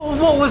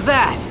What was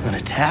that? An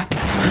attack?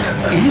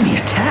 Enemy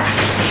attack?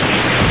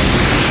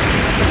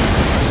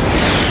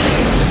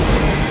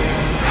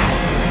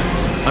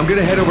 I'm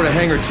gonna head over to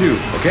Hangar 2,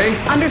 okay?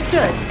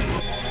 Understood.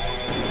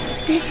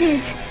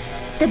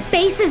 The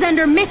base is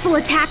under missile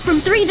attack from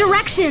 3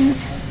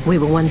 directions. We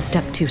were one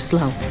step too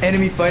slow.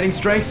 Enemy fighting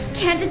strength?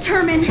 Can't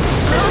determine.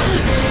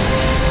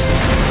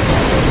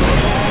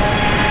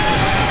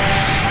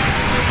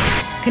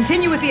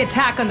 Continue with the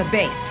attack on the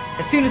base.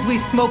 As soon as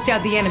we've smoked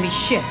out the enemy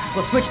ship,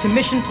 we'll switch to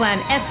mission plan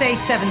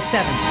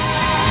SA-77.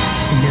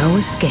 No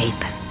escape.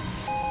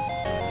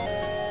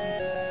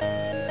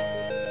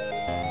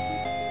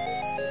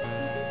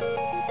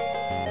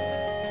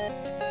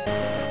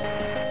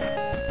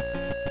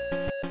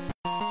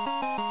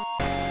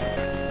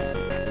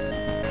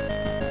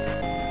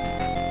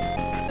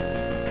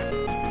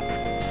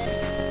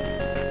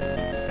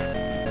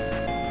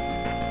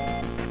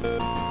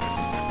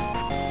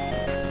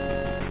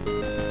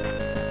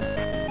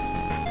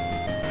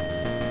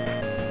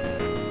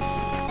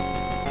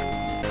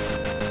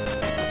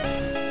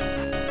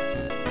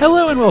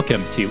 Hello and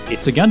welcome to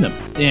It's a Gundam,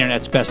 the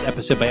internet's best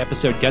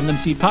episode-by-episode Gundam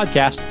Seed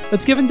podcast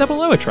that's given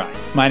 00 a try.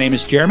 My name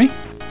is Jeremy.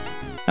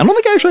 I don't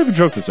think I actually have a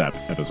joke this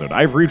episode.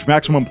 I've reached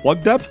maximum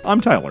plug depth.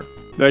 I'm Tyler.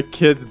 That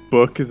kid's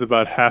book is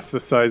about half the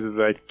size of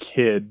that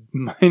kid.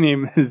 My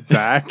name is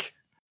Zach.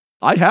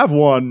 I have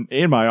one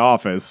in my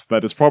office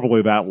that is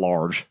probably that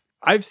large.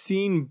 I've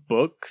seen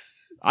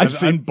books. I've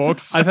seen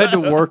books. I've had to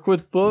work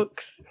with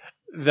books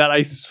that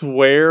I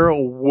swear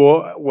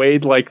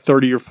weighed like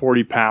 30 or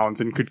 40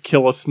 pounds and could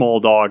kill a small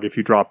dog if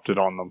you dropped it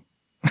on them.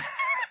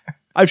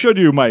 I've showed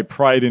you my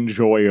pride and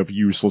joy of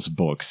useless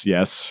books,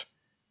 yes.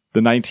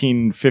 The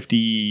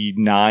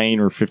 1959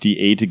 or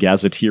 58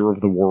 Gazetteer of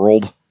the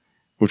World,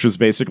 which is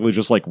basically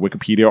just like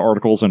Wikipedia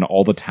articles on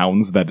all the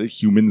towns that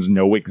humans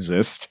know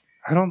exist.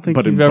 I don't think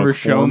you've ever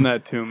shown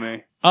that to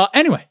me.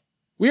 Anyway,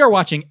 we are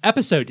watching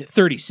episode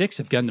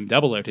 36 of Gundam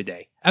 00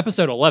 today,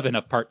 episode 11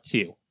 of part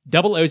 2,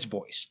 00's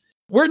Voice.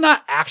 We're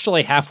not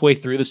actually halfway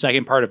through the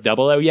second part of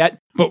 00 yet,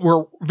 but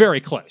we're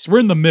very close. We're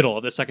in the middle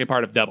of the second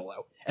part of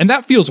 00. And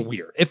that feels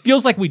weird. It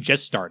feels like we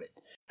just started.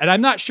 And I'm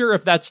not sure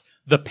if that's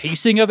the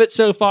pacing of it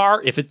so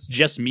far, if it's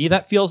just me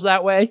that feels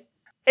that way.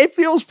 It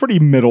feels pretty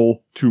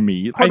middle to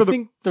me. I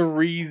think the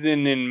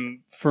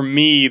reason for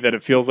me that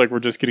it feels like we're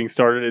just getting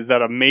started is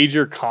that a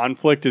major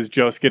conflict is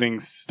just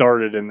getting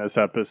started in this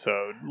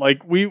episode.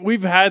 Like,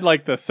 we've had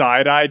like the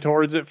side eye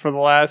towards it for the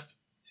last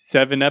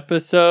 7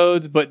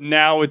 episodes, but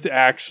now it's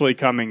actually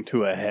coming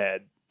to a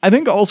head. I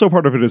think also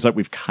part of it is that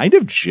we've kind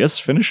of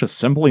just finished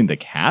assembling the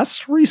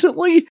cast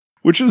recently,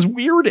 which is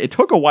weird. It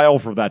took a while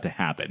for that to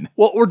happen.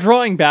 Well, we're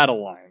drawing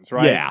battle lines,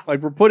 right? Yeah.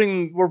 Like we're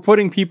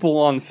putting people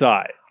on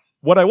sides.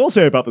 What I will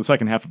say about the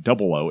second half of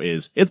 00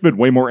 is it's been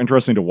way more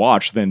interesting to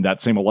watch than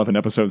that same 11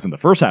 episodes in the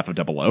first half of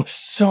 00.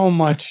 So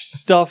much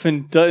stuff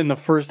in the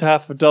first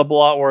half of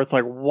 00 where it's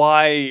like,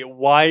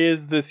 why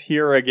is this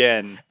here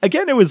again?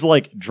 Again, it was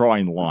like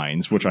drawing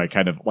lines, which I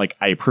kind of like.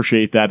 I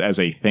appreciate that as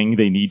a thing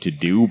they need to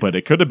do, but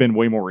it could have been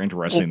way more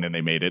interesting than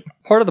they made it.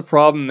 Part of the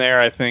problem there,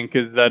 I think,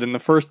 is that in the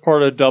first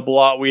part of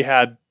 00, we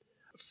had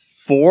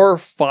 4 or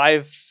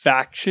 5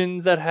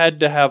 factions that had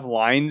to have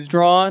lines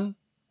drawn.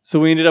 So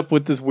we ended up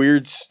with this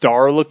weird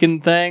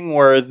star-looking thing,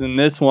 whereas in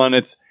this one,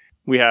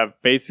 we have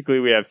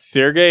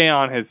Sergei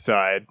on his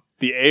side,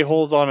 the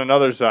a-holes on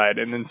another side,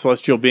 and then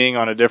Celestial Being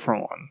on a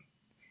different one.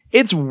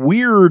 It's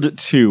weird,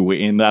 too,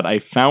 in that I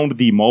found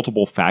the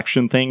multiple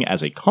faction thing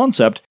as a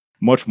concept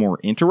much more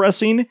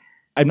interesting.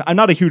 I'm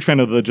not a huge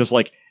fan of the just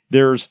like,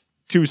 there's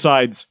 2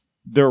 sides,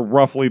 they're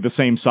roughly the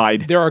same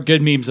side. There are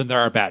good memes and there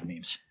are bad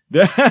memes.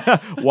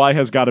 Y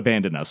has God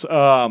abandoned us.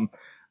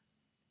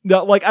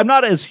 Like, I'm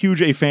not as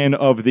huge a fan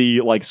of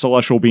the, like,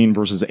 Celestial Being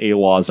versus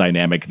A-Laws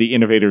dynamic. The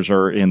Innovators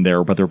are in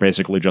there, but they're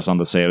basically just on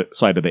the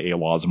side of the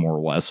A-Laws, more or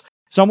less.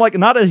 So I'm, like,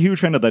 not a huge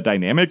fan of the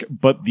dynamic,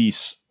 but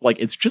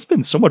it's just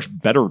been so much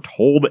better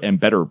told and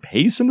better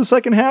paced in the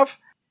second half.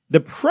 The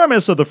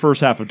premise of the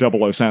first half of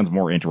 00 sounds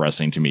more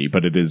interesting to me,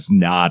 but it is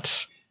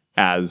not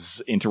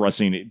as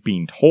interesting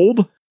being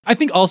told. I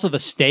think also the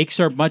stakes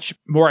are much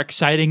more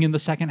exciting in the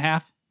second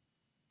half,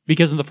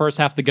 because in the first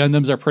half, the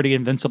Gundams are pretty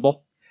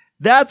invincible.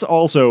 That's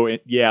also,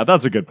 yeah,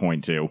 that's a good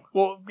point, too.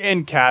 Well,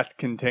 and cast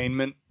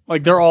containment.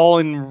 Like, they're all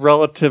in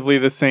relatively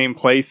the same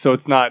place, so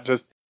it's not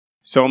just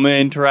Soma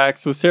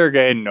interacts with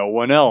Sergei and no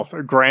one else.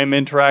 Or Graham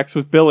interacts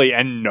with Billy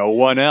and no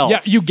one else.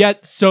 Yeah, you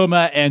get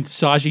Soma and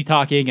Saji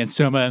talking and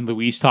Soma and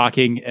Luis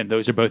talking, and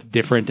those are both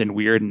different and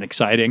weird and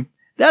exciting.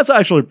 That's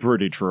actually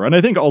pretty true, and I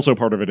think also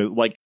part of it is,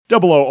 like,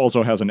 00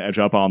 also has an edge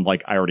up on,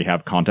 like, I already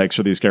have context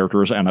for these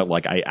characters, and,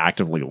 I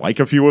actively like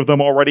a few of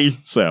them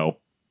already, so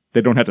they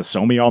don't have to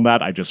sell me on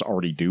that, I just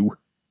already do.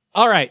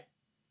 Alright,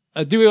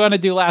 do we want to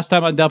do last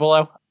time on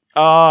 00?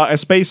 A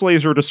space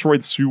laser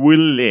destroyed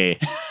Suile.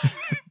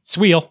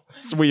 Sweal.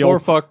 Poor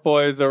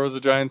fuckboys, there was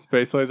a giant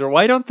space laser.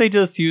 Why don't they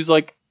just use,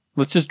 like,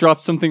 let's just drop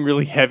something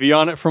really heavy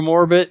on it from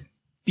orbit?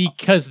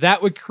 Because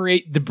that would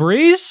create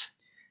debris?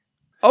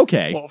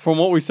 Okay. Well, from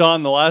what we saw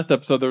in the last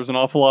episode, there was an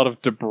awful lot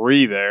of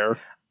debris there.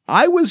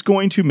 I was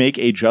going to make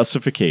a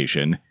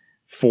justification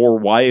for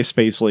why a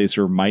space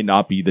laser might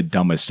not be the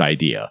dumbest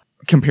idea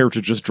compared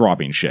to just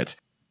dropping shit.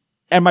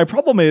 And my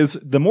problem is,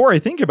 the more I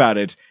think about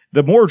it,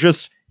 the more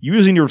just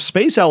using your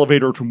space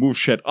elevator to move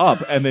shit up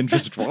and then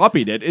just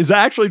dropping it is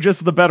actually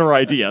just the better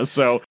idea.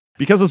 So,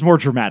 because it's more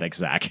dramatic,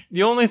 Zach.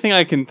 The only thing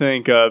I can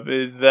think of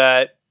is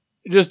that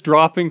just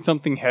dropping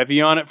something heavy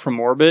on it from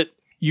orbit,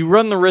 you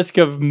run the risk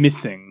of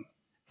missing.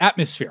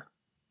 Atmosphere.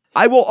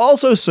 I will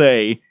also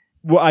say,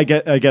 well, I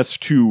guess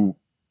to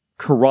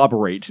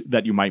corroborate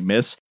that you might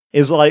miss,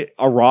 is like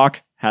a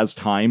rock has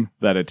time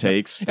that it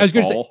takes to I was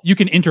going to fall. say, you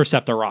can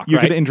intercept a rock, You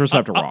right? can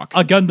intercept a rock.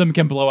 A Gundam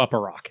can blow up a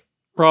rock.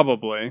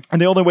 Probably.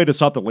 And the only way to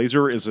stop the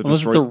laser is to Unless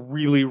destroy... it's a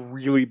really,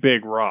 really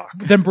big rock.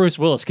 Then Bruce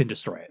Willis can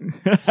destroy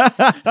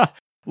it.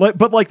 But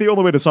the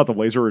only way to stop the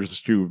laser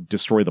is to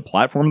destroy the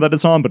platform that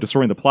it's on, but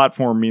destroying the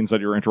platform means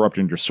that you're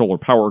interrupting your solar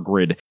power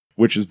grid,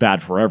 which is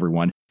bad for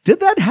everyone. Did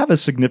that have a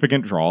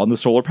significant draw on the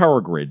solar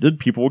power grid? Did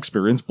people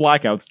experience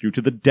blackouts due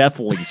to the death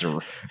laser?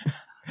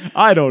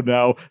 I don't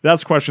know.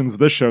 That's questions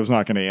this show's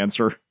not going to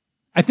answer.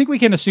 I think we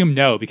can assume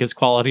no, because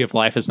quality of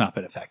life has not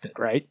been affected,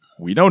 right?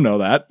 We don't know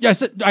that. Yeah,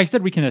 I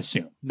said we can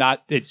assume,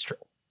 not it's true.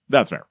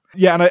 That's fair.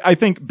 Yeah, and I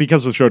think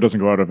because the show doesn't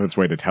go out of its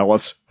way to tell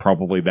us,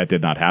 probably that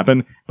did not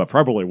happen, but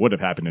probably would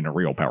have happened in a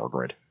real power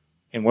grid.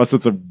 Unless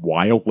it's a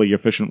wildly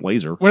efficient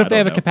laser. What if they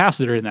have a a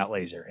capacitor in that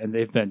laser, and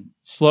they've been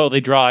slowly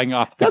drawing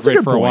off the That's a grid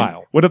good for a point.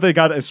 while? What if they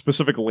got a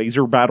specific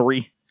laser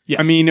battery? Yes.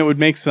 I mean, it would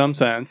make some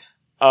sense.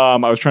 I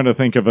was trying to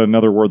think of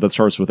another word that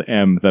starts with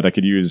M that I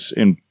could use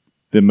in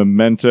the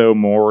Memento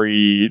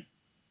Mori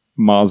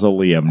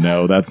Mausoleum.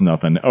 No, that's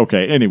nothing.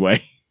 Okay,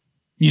 anyway.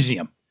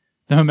 Museum.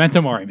 The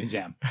Memento Mori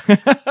Museum.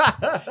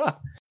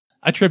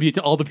 A tribute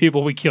to all the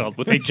people we killed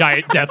with a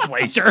giant death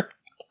laser.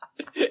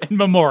 In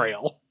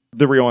memorial.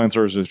 The real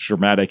answer is it's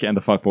dramatic, and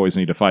the fuckboys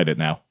need to fight it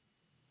now.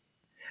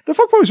 The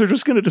fuckboys are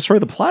just going to destroy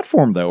the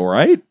platform, though,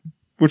 right?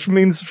 Which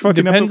means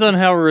fucking... Depends on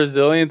how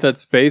resilient that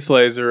space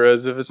laser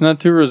is. If it's not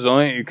too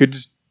resilient, you could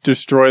just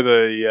destroy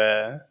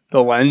the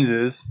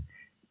lenses.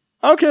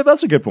 Okay,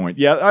 that's a good point.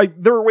 Yeah,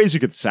 there are ways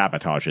you could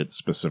sabotage it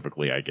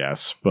specifically, I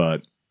guess,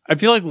 but... I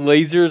feel like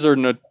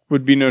lasers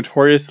would be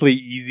notoriously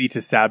easy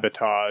to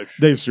sabotage.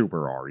 They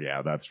super are,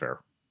 yeah, that's fair.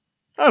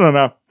 I don't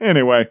know.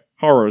 Anyway,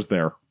 Haru's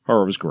there.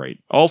 Haru's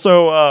great.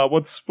 Also,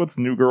 what's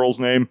New Girl's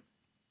name?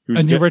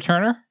 A new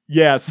returner?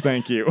 Yes,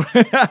 thank you.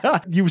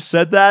 You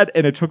said that,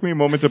 and it took me a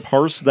moment to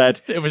parse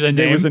that It was a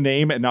name. it was a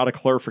name and not a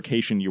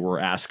clarification you were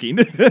asking.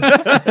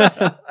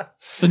 The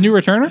new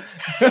returner?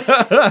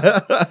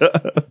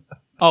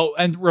 Oh,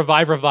 and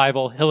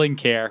Revival, Healing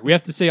Care. We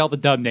have to say all the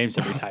dumb names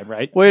every time,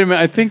 right? Wait a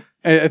minute,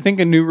 I think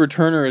a new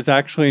returner is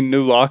actually a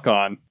new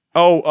lock-on.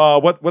 Oh,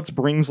 what's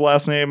Bring's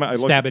last name?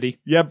 Stabity.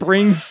 Yeah,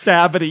 Bring's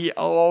Stabity.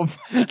 Oh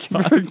my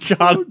god.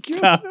 Forgot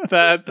about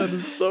that. That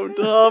is so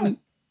dumb.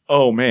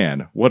 Oh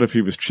man, what if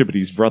he was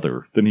Chibbity's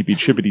brother? Then he'd be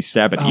Chibbity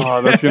Stabity. Oh,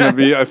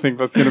 I think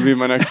that's gonna be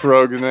my next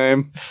rogue's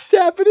name.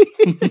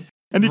 Stabity.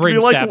 And you Bring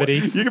could be like,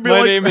 Stabity. you could be My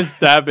like, name is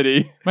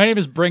Stabity. My name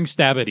is Bring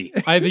Stabity.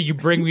 Either you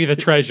bring me the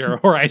treasure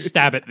or I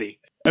stab at thee.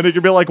 and you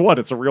could be like, what?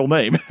 It's a real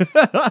name.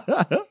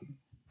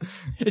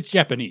 It's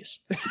Japanese.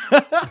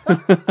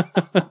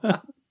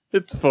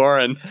 It's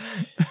foreign.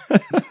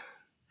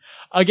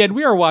 Again,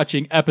 we are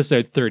watching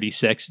episode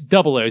 36,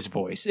 Double O's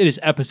Voice. It is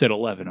episode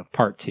 11 of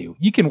part 2.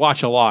 You can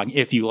watch along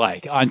if you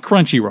like on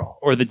Crunchyroll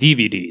or the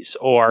DVDs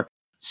or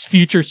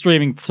future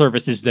streaming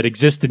services that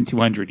exist in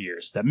 200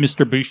 years that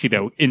Mr.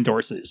 Bushido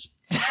endorses.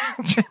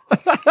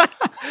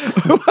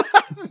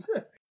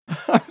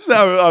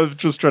 I was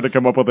just trying to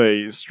come up with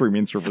a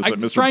streaming service that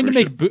Mr.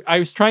 Bushido... I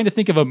was trying to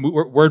think of a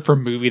word for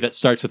movie that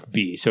starts with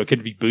B, so it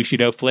could be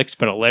Bushido Flicks,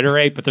 but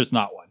alliterate, but there's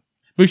not one.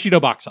 Bushido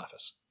Box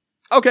Office.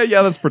 Okay,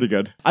 yeah, that's pretty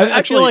good.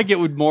 I feel like it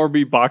would more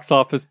be Box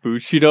Office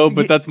Bushido,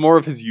 but that's more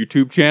of his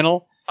YouTube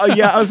channel.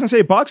 Yeah, I was going to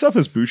say Box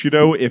Office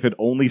Bushido if it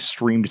only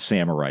streamed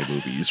samurai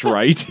movies,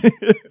 right?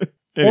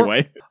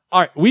 Anyway.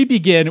 All right, we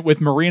begin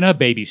with Marina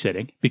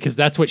babysitting, because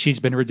that's what she's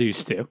been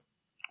reduced to.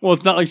 Well,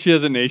 it's not like she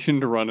has a nation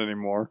to run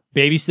anymore.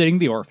 Babysitting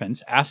the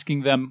orphans,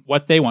 asking them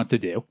what they want to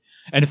do.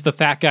 And if the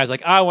fat guy's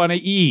like, I want to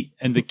eat,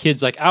 and the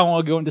kid's like, I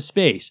want to go into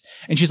space.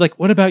 And she's like,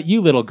 what about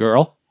you, little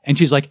girl? And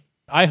she's like,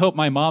 I hope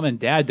my mom and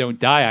dad don't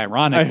die,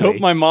 ironically. I hope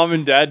my mom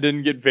and dad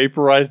didn't get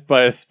vaporized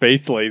by a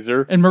space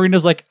laser. And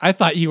Marina's like, I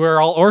thought you were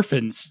all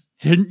orphans.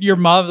 Didn't your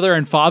mother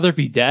and father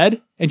be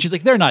dead? And she's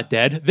like, they're not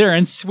dead. They're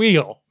in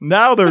Sweal.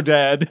 Now they're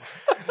dead.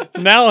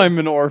 Now I'm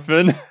an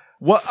orphan.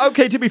 Well,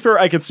 okay, to be fair,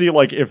 I could see,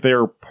 like, if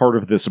they're part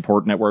of the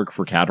support network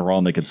for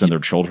Cataron, they could send their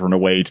children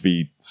away to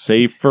be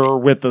safer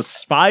with the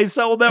spy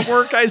cell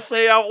network, I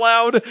say out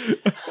loud.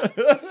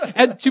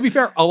 And to be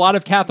fair, a lot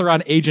of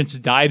Catharon agents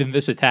died in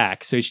this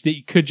attack, so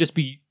it could just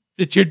be,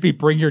 it should be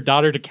bring your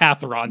daughter to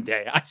Catharon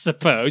Day, I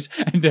suppose.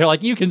 And they're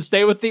like, you can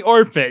stay with the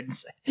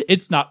orphans.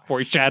 It's not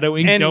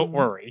foreshadowing, And don't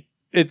worry.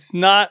 It's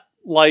not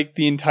like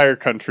the entire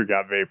country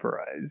got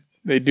vaporized.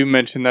 They do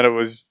mention that it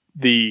was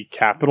the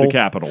capital. The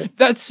capital.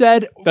 That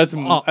said, That's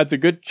a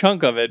good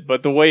chunk of it,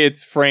 but the way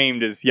it's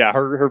framed is, yeah,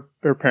 her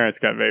parents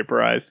got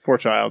vaporized. Poor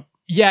child.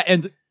 yeah,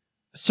 and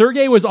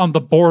Sergei was on the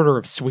border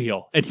of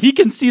Sweel, and he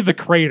can see the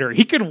crater.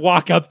 He could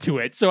walk up to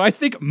it, so I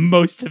think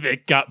most of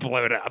it got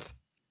blown up.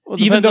 Well,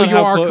 Even though depends you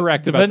on how are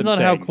correct about depends them on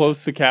how saying-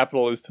 close the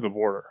capital is to the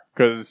border,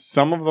 because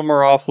some of them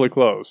are awfully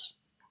close.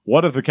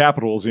 What if the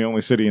capital is the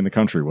only city in the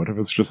country? What if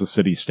it's just a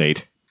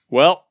city-state?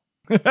 Well,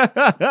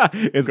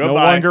 It's no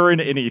Goodbye. longer in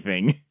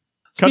anything.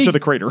 Cut to Speak- the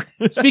crater.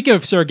 Speaking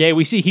of Sergei,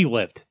 we see he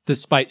lived,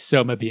 despite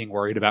Soma being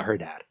worried about her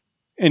dad.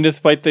 and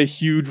despite the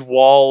huge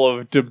wall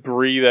of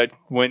debris that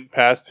went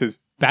past his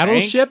tank,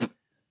 Battleship?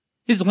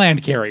 His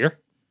land carrier.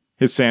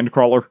 His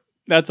sandcrawler.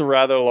 that's a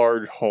rather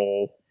large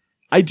hole.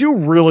 I do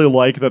really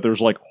like that there's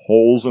like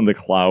holes in the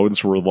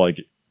clouds where like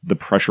the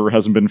pressure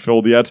hasn't been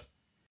filled yet.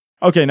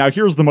 Okay, now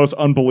here's the most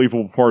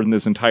unbelievable part in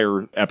this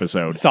entire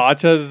episode.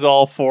 Sacha is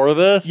all for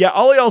this. Yeah,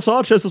 Aliel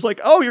Sanchez is like,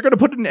 oh, you're going to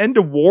put an end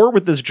to war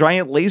with this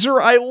giant laser?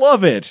 I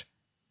love it.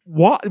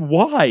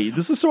 Why?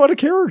 This is so out of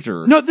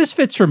character. No, this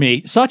fits for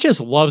me.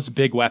 Sanchez loves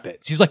big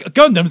weapons. He's like,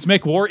 Gundams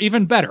make war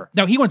even better.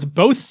 Now, he wants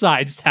both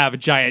sides to have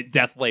giant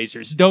death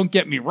lasers. Don't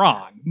get me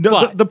wrong. No,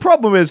 but the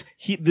problem is,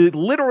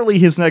 literally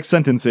his next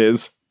sentence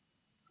is,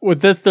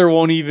 With this, there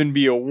won't even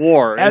be a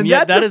war, and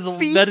yet that is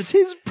defeats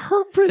his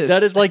purpose.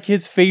 that is like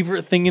his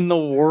favorite thing in the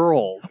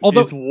world.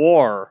 Although- is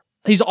war.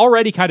 he's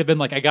already kind of been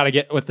like, I got to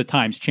get with the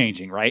times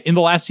changing, right? In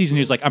the last season, he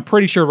was like, I'm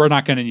pretty sure we're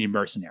not going to need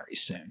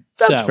mercenaries soon.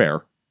 That's So-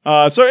 fair.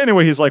 So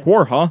anyway, he's like,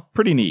 war, huh?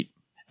 Pretty neat.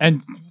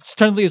 And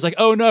Chun-Li is like,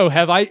 oh no,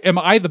 am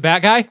I the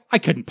bad guy? I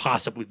couldn't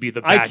possibly be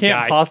the bad I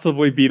can't guy.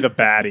 possibly be the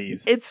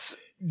baddies. It's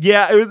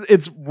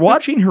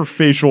watching her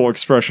facial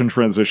expression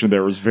transition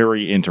there is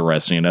very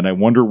interesting, and I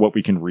wonder what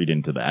we can read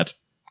into that.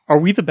 Are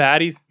we the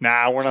baddies?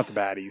 Nah, we're not the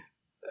baddies.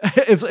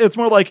 It's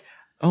more like,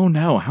 oh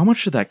no, how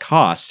much did that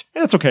cost?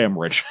 It's okay, I'm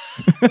rich.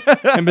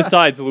 And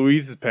besides,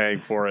 Louise is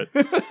paying for it.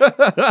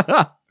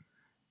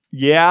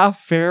 Yeah,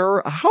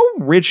 fair. How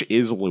rich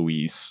is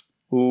Luis?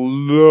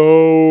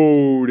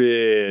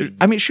 Loaded.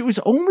 I mean, she was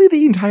only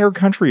the entire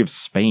country of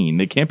Spain.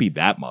 They can't be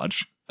that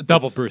much.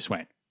 Double It's- Bruce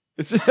Wayne.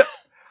 It's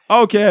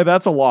okay,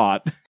 that's a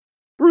lot.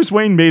 Bruce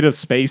Wayne made a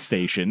space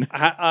station.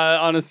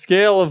 On a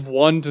scale of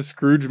 1 to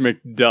Scrooge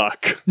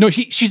McDuck. No,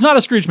 she's not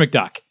a Scrooge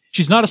McDuck.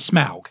 She's not a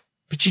Smaug,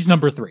 but she's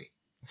number 3.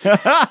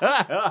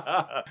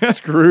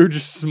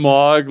 Scrooge,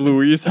 Smog,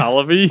 Louise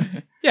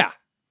Halevy. Yeah.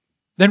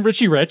 Then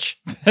Richie Rich,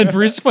 then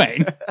Bruce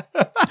Wayne.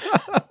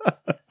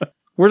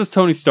 Where does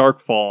Tony Stark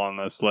fall on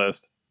this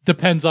list?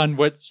 Depends on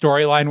what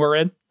storyline we're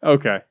in.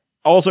 Okay.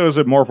 Also, is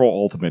it Marvel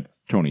Ultimate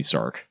Tony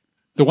Stark?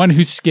 The one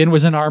whose skin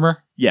was in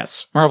armor?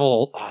 Yes.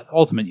 Marvel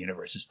Ultimate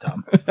Universe is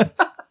dumb.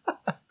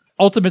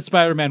 Ultimate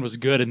Spider-Man was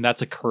good, and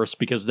that's a curse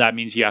because that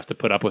means you have to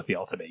put up with the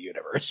Ultimate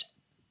Universe.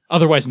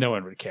 Otherwise, no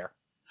one would care.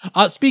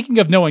 Speaking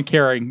of no one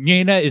caring,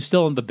 Yena is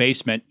still in the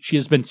basement. She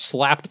has been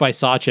slapped by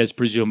Sanchez,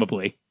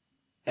 presumably,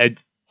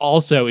 and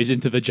also is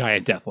into the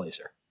giant death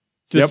laser.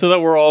 Just Yep. so that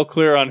we're all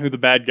clear on who the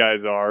bad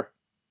guys are.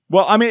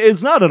 Well, I mean,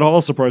 it's not at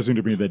all surprising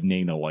to me that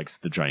Nana likes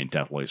the giant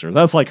death laser.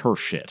 That's like her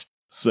shit.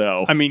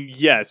 So, I mean,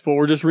 yes, but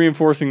we're just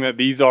reinforcing that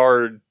these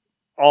are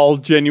all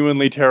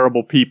genuinely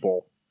terrible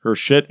people. her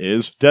shit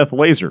is death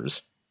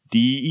lasers.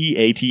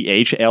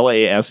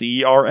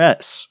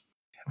 DEATHLASERS.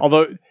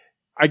 Although,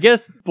 I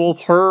guess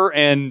both her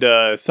and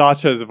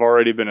Sanchez have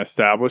already been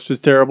established as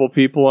terrible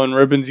people, and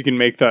Ribbons, you can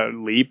make that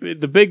leap.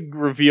 The big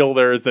reveal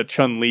there is that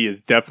Chun-Li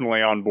is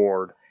definitely on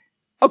board.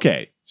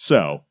 Okay,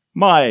 so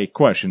my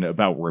question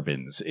about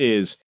Ribbons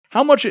is,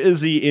 how much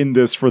is he in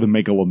this for the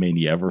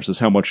megalomania versus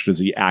how much does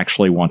he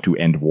actually want to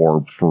end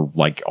war for,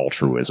 like,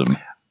 altruism?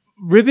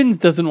 Ribbons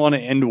doesn't want to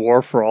end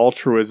war for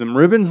altruism.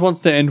 Ribbons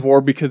wants to end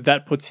war because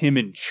that puts him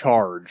in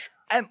charge.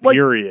 And, like,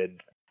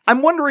 Period.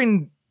 I'm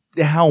wondering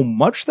how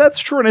much that's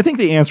true, and I think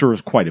the answer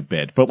is quite a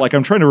bit, but, like,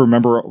 I'm trying to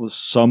remember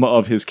some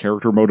of his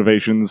character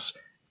motivations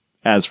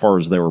as far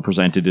as they were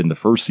presented in the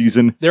first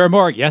season. There are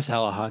more. Yes,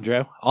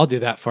 Alejandro. I'll do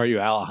that for you,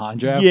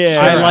 Alejandro.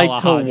 Yeah. I Sure, like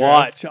Alejandro. to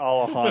watch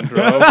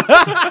Alejandro.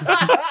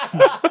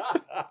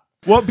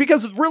 Well,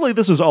 because really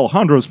this was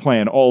Alejandro's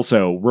plan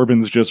also.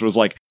 Ribbons just was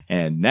like,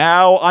 and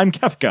now I'm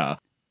Kefka.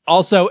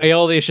 Also,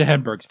 Aeolia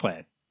Schehenberg's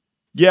plan.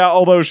 Yeah,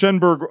 although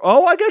Shenberg...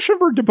 Oh, I guess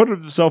Shenberg did put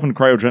himself in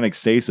cryogenic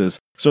stasis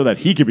so that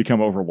he could become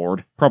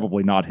Overlord.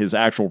 Probably not his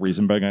actual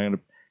reason, but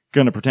I'm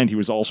gonna pretend he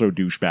was also a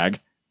douchebag.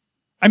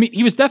 I mean,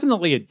 he was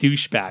definitely a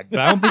douchebag, but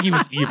I don't think he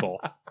was evil.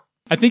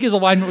 I think his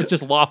alignment was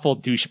just lawful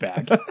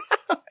douchebag.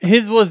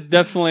 His was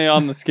definitely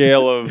on the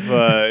scale of,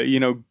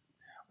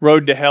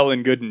 road to hell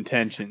and good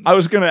intentions. I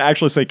was gonna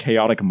actually say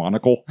chaotic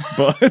monocle,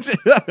 but...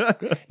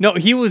 No,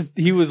 he was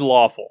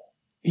lawful.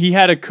 He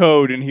had a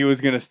code and he was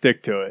going to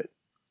stick to it.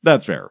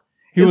 That's fair.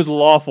 He was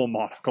lawful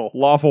monocle.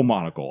 Lawful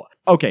monocle.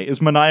 Okay,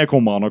 is maniacal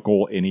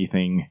monocle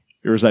anything?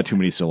 Or is that too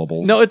many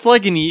syllables? No, it's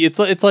like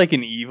it's like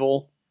an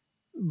evil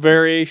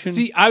variation.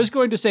 See, I was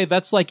going to say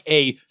that's like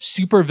a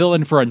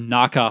supervillain for a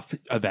knockoff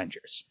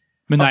Avengers.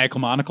 Maniacal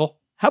Monocle.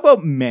 How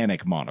about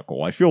manic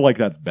monocle? I feel like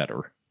that's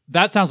better.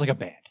 That sounds like a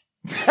band.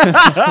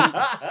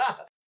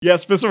 Yeah,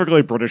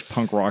 specifically British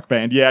punk rock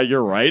band. Yeah,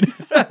 you're right.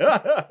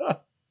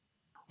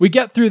 We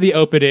get through the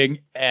opening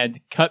and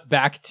cut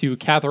back to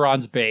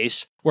Katheron's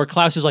base, where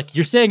Klaus is like,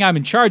 you're saying I'm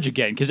in charge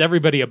again, because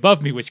everybody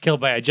above me was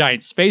killed by a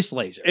giant space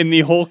laser. In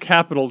the whole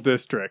capital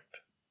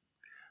district.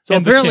 So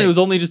And the apparently king. it was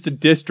only just a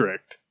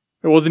district.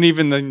 It wasn't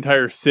even the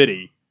entire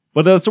city.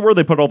 But that's where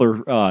they put all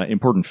their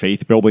important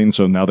faith buildings,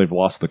 so now they've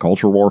lost the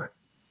culture war.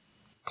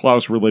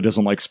 Klaus really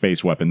doesn't like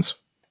space weapons.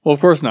 Well,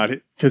 of course not,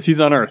 because he's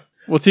on Earth.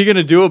 What's he going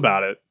to do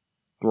about it?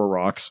 Throw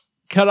rocks.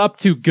 Cut up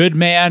to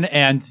Goodman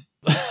and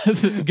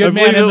believe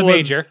Goodman and it the was-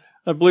 Major.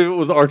 I believe it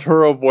was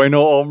Arturo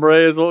Bueno Hombre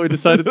is what we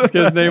decided this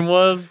guy's name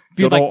was.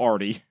 Be Good like, old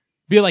Artie.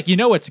 be like, you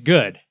know what's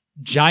good?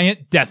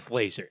 Giant death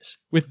lasers.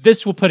 With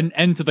this, we'll put an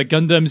end to the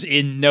Gundams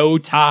in no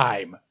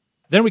time.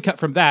 Then we cut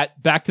from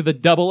that back to the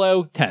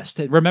 00 test.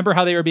 And remember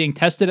how they were being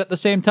tested at the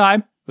same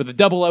time? But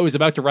the 00 is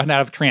about to run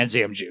out of Trans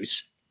Am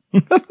juice.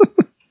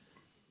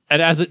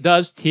 And as it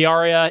does,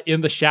 Tiaria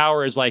in the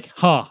shower is like,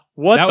 huh,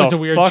 What that the was a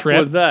weird fuck trip.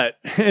 was that?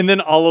 And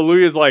then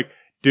Alleluia's like,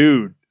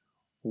 dude,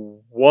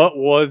 what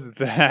was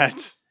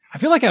that? I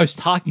feel like I was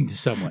talking to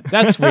someone.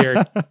 That's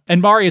weird.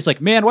 And Mari's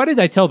like, man, why did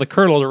I tell the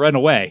colonel to run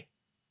away?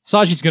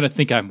 Saji's going to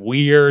think I'm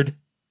weird.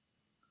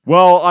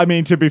 Well, I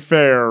mean, to be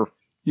fair,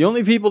 The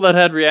only people that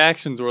had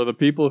reactions were the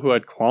people who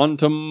had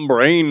quantum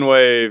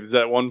brainwaves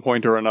at one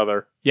point or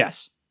another.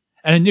 Yes.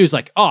 And the news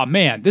like, oh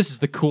man, this is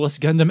the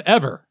coolest Gundam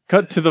ever.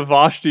 Cut to the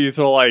Vashtis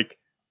are like,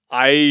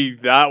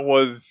 that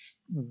was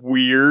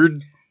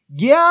weird.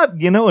 yeah,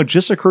 it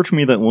just occurred to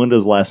me that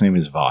Linda's last name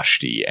is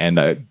Vashti, and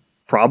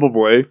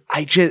Probably.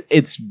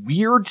 it's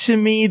weird to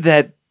me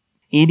that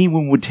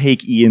anyone would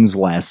take Ian's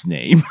last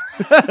name.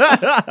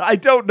 I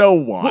don't know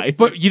why.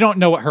 But you don't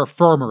know what her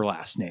firmer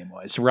last name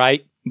was,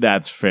 right?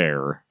 That's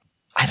fair.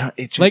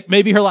 It's Like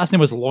maybe her last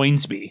name was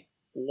Loinsby.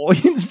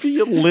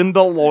 Loinsby,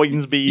 Linda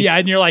Loinsby. Yeah,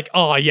 and you're like,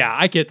 oh yeah,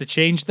 I get to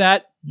change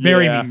that.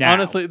 Marry Yeah. me now.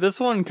 Honestly, this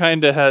one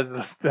kind of has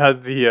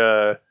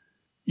the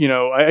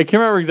I can't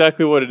remember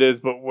exactly what it is,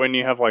 but when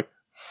you have like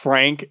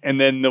Frank and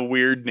then the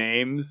weird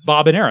names.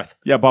 Bob and Aerith.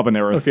 Yeah, Bob and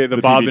Aerith. Okay, the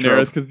TV Bob and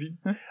trope. Aerith, because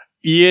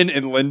Ian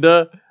and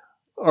Linda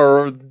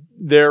are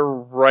they're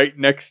right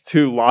next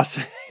to Lasse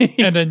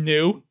And a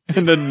new.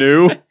 and the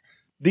new.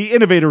 The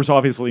innovators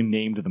obviously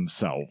named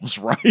themselves,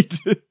 right?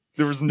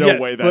 There was no Yes,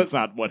 way but- that's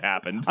not what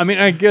happened. I mean,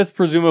 I guess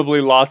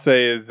presumably Lasse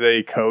is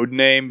a code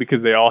name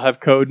because they all have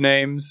code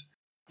names.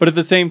 But at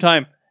the same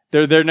time,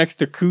 they're there next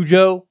to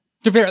Cujo.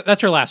 To be fair, that's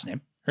her last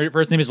name. Her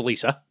first name is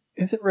Lisa.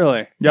 Is it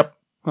really? Yep.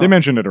 Huh. They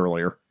mentioned it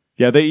earlier.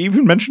 Yeah, they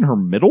even mentioned her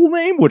middle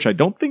name, which I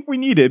don't think we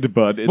needed,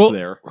 but it's Well,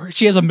 there.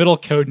 She has a middle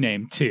code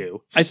name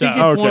too. I think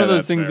So- it's one Okay, of those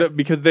that's things fair. that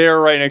because they are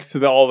right next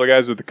to all the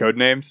guys with the code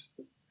names,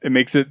 it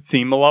makes it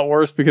seem a lot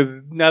worse.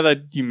 Because now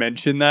that you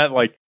mention that,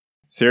 like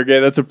Sergei,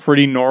 that's a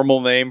pretty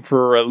normal name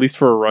for at least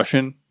for a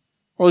Russian,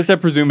 or at least I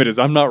presume it is.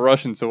 I'm not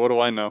Russian, so what do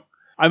I know?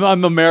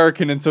 I'm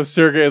American, and so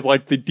Sergei is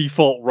like the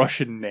default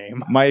Russian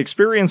name. My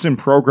experience in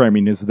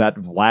programming is that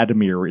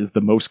Vladimir is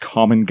the most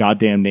common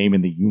goddamn name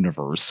in the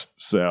universe.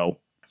 So,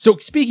 So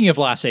speaking of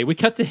Lasse, we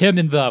cut to him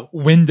in the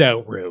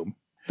window room.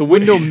 The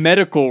window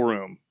medical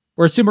room.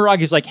 Where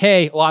Sumeragi's like,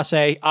 hey,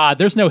 Lasse,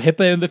 there's no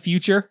HIPAA in the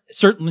future.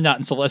 Certainly not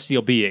in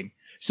Celestial Being.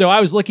 So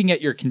I was looking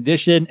at your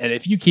condition, and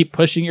if you keep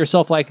pushing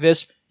yourself like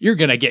this, you're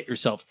going to get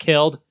yourself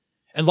killed.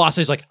 And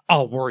Lasse's like,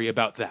 I'll worry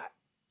about that.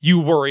 You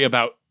worry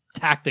about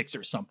tactics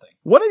or something.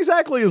 what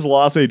exactly is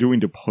Lasse doing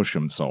to push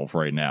himself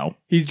right now?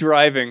 He's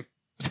driving.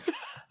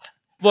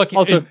 Look,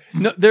 Also,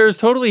 no, there's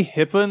totally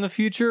HIPAA in the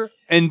future,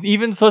 and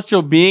even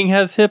Celestial Being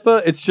has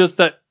HIPAA. It's just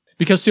that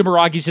because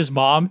Sumeragi's his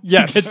mom.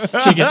 yes,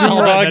 she gets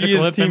all that Summeragi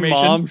medical is Team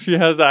information. Mom. She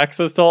has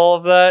access to all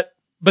of that.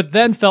 But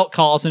then Felt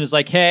calls and is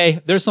like, hey,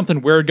 there's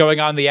something weird going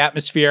on in the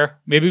atmosphere.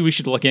 Maybe we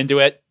should look into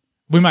it.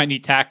 We might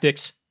need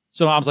tactics.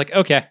 So Mom's like,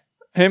 okay.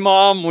 Hey,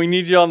 Mom, we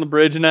need you on the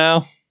bridge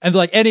now. And they're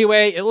like,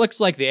 anyway, it looks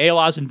like the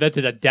Alas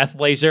invented a death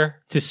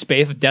laser to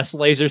space death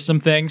laser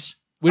some things.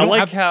 We I don't like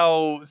have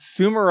how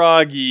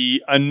Sumeragi,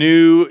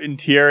 Anu, and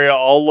Tieria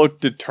all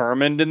look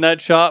determined in that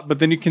shot, but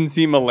then you can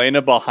see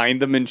Milena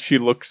behind them and she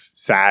looks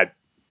sad.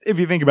 If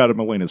you think about it,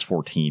 Melena's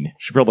 14.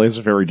 She probably has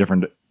a very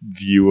different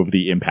view of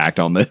the impact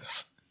on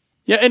this.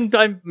 Yeah, and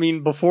I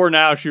mean, before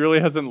now, she really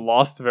hasn't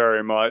lost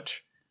very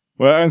much.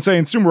 Well, I'm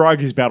saying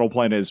Sumeragi's battle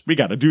plan is, we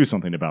gotta do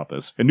something about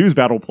this. And Nu's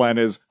battle plan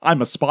is,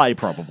 I'm a spy,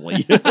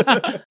 probably.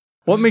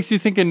 What makes you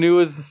think Anu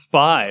is a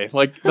spy?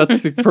 Like,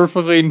 that's a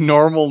perfectly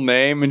normal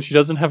name, and she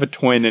doesn't have a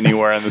twin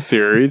anywhere in the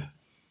series.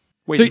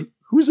 Wait, So-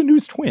 who's a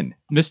Nu's twin?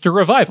 Mr.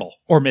 Revival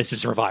or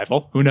Mrs.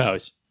 Revival. Who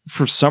knows?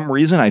 For some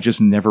reason, I just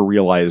never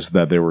realized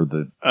that they were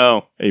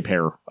Oh, a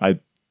pair.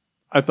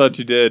 I thought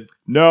you did.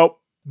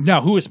 Nope.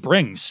 Now, who is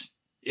Brings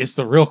is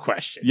the real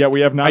question. Yeah, we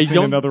have not I seen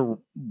don't- another.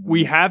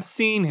 We have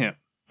seen him.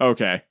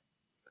 Okay.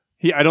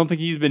 I don't think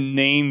he's been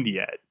named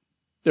yet.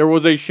 There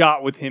was a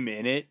shot with him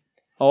in it.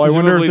 Oh, I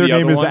wonder if Presumably their the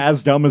name other is one?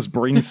 as dumb as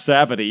Brain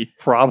Stabity.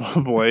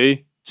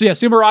 Probably. So yeah,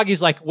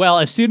 Sumeragi's like, well,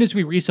 as soon as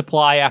we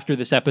resupply after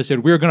this episode,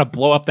 we're going to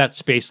blow up that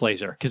space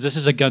laser because this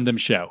is a Gundam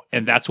show,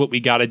 and that's what we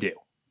got to do.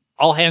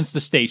 All hands to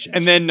stations.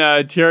 And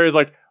then Tieria's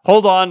like,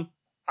 hold on.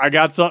 I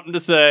got something to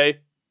say.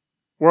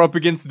 We're up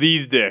against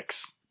these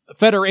dicks. the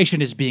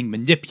Federation is being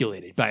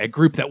manipulated by a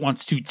group that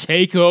wants to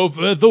take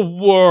over the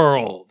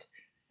world.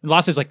 And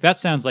Lasse's like, that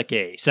sounds like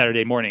a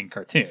Saturday morning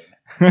cartoon.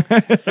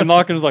 And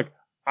Larkin's like,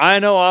 I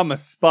know I'm a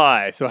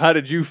spy, so how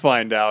did you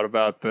find out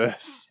about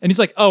this? And he's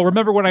like, oh,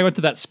 remember when I went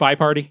to that spy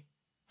party?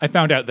 I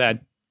found out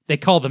then. They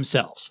call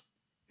themselves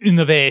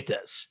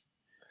Innovators.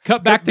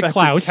 Cut back to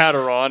Klaus.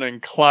 Kateron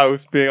and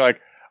Klaus being like,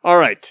 all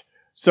right,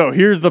 so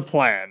here's the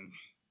plan.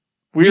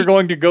 We are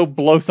going to go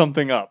blow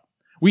something up.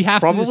 We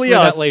have to destroy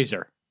that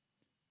laser.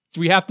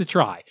 We have to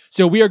try.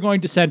 So we are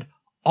going to send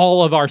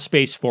all of our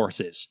space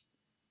forces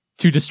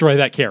to destroy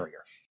that carrier.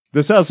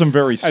 This has some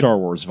very Star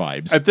Wars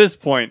vibes. At this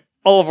point,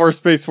 all of our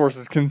space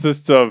forces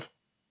consists of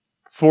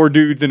 4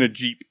 dudes in a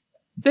Jeep.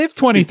 They have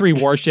 23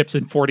 warships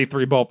and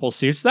 43 mobile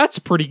suits. That's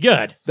pretty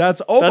good.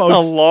 That's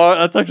almost...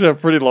 That's actually a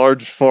pretty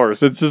large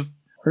force. It's just...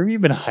 Where have you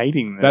been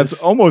hiding this? That's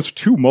almost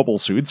 2 mobile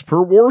suits per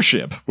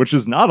warship, which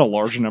is not a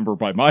large number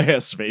by my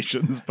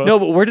estimations. But No,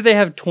 but where do they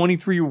have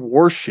 23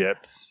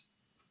 warships?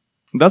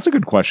 That's a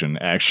good question,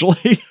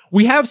 actually.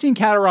 We have seen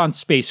Kateron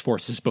space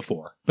forces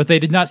before, but they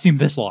did not seem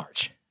this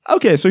large.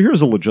 Okay, so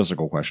here's a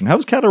logistical question.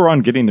 How's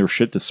Kateron getting their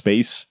shit to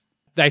space?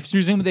 I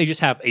presume they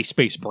just have a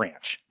space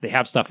branch. They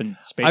have stuff in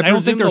space. I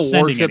don't think they're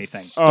sending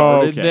anything.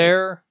 Started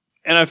there,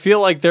 and I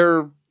feel like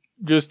they're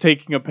just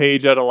taking a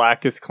page out of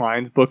Lacus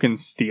Klein's book and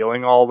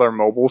stealing all their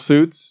mobile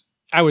suits.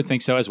 I would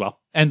think so as well.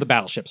 And the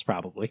battleships,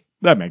 probably.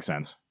 That makes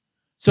sense.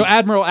 So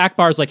Admiral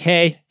Akbar's like,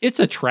 hey, it's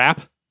a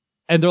trap.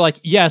 And they're like,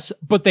 yes,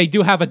 but they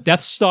do have a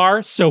Death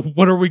Star, so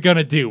what are we going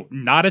to do?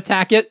 Not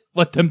attack it?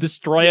 Let them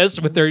destroy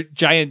us with their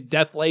giant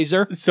death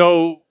laser?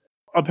 So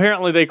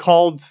apparently they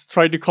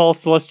tried to call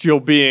Celestial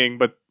Being,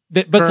 but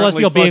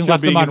Celestial Being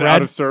left them on red.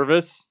 Out of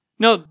service.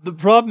 No, the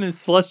problem is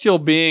Celestial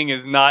Being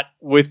is not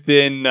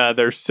within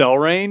their cell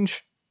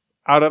range.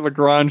 Out at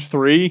Lagrange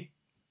 3,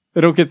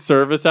 they don't get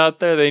service out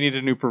there. They need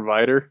a new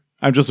provider.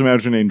 I'm just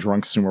imagining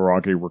drunk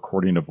Sumeragi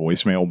recording a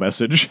voicemail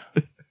message.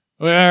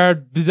 My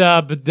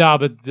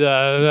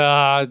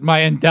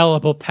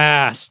indelible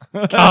past.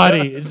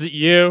 Cotty, is it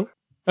you?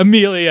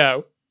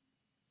 Emilio.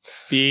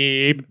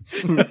 Beep.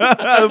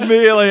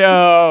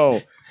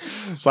 Emilio.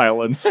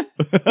 Silence.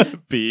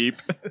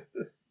 Beep.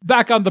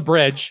 Back on the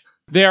bridge,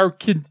 they are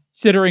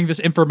considering this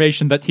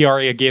information that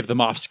Tiaria gave them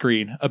off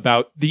screen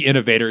about the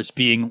Innovators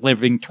being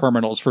living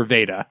terminals for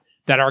Veda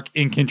that are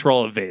in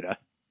control of Veda.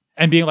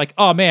 And being like,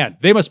 oh man,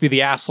 they must be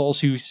the assholes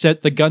who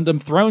sent the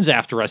Gundam Thrones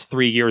after us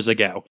 3 years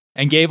ago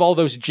and gave all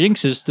those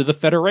jinxes to the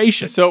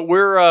Federation. So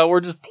we're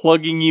just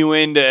plugging you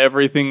into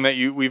everything that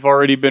we've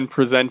already been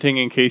presenting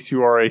in case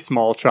you are a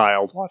small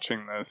child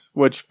watching this,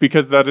 which,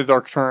 because that is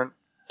our current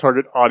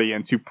target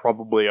audience, you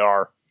probably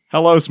are.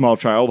 Hello, small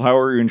child. How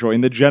are you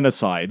enjoying the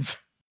genocides?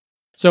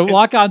 So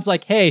Lock-On's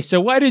like, hey, so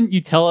why didn't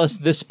you tell us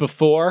this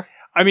before?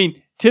 I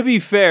mean, to be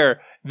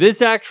fair,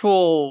 this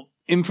actual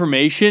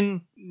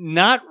information,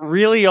 not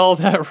really all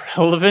that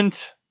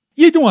relevant.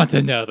 You'd want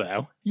to know,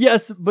 though.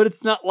 Yes, but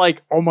it's not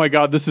like, oh my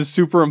god, this is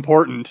super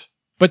important.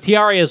 But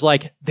Tiaria's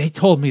like, they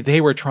told me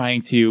they were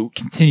trying to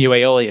continue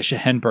Aeolia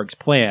Shehenberg's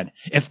plan.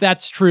 If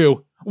that's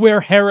true,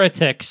 we're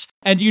heretics.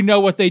 And you know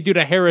what they do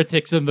to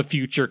heretics in the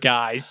future,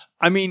 guys.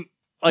 I mean,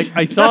 like,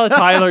 I saw,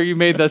 Tyler, you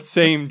made that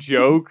same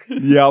joke.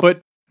 Yeah.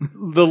 But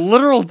the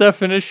literal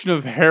definition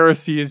of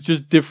heresy is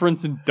just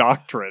difference in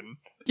doctrine.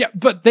 Yeah,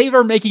 but they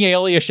are making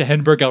Aeolia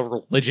Shehenberg a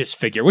religious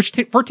figure, which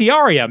for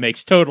Tiaria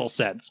makes total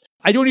sense.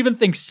 I don't even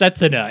think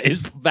Setsuna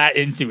is that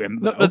into him,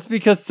 though. No, that's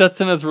because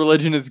Setsuna's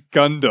religion is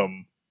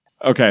Gundam.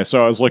 Okay,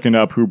 so I was looking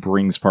up who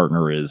Bring's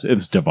partner is.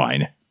 It's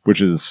Divine,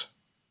 which is...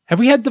 Have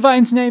we had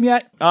Divine's name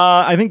yet?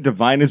 I think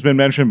Divine has been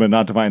mentioned, but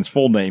not Divine's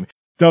full name.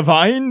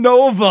 Divine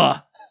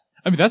Nova!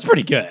 I mean, that's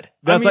pretty good.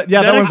 That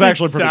one's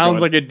actually pretty good. Sounds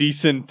like a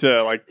decent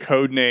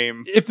code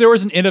name. If there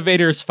was an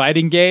Innovators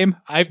fighting game,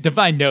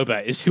 Divine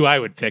Nova is who I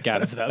would pick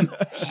out of them.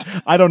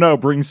 I don't know.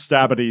 Bring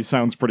Stabity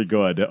sounds pretty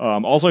good.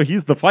 Also,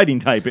 he's the fighting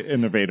type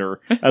innovator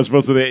as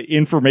opposed to the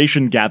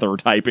information gather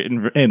type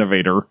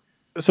innovator.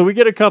 So we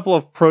get a couple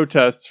of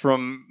protests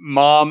from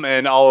Mom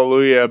and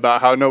Alleluia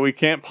about how, no, we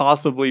can't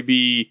possibly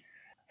be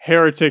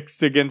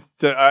heretics against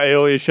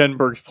Aeolia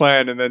Shenberg's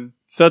plan. And then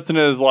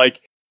Setsuna is like,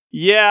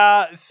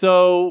 yeah,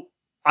 so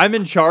I'm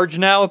in charge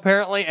now,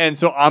 apparently, and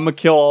so I'm gonna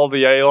kill all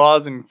the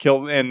Aelas and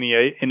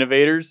the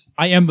Innovators.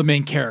 I am the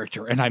main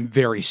character, and I'm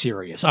very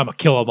serious. I'm gonna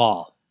kill them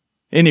all.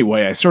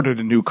 Anyway, I started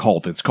a new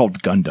cult. It's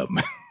called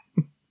Gundam.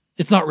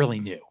 It's not really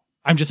new.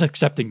 I'm just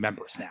accepting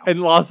members now.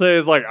 And Lasse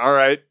is like, all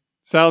right,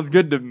 sounds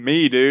good to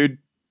me, dude.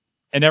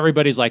 And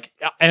everybody's like,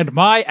 and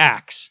my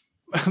axe.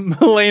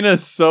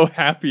 Melena's so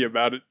happy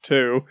about it,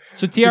 too.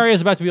 So Tiaria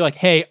is about to be like,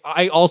 hey,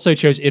 I also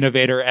chose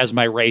Innovator as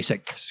my race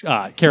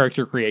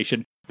character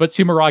creation. But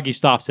Sumeragi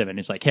stops him and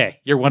is like, hey,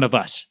 you're one of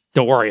us.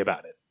 Don't worry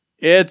about it.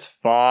 It's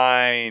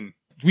fine.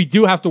 We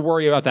do have to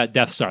worry about that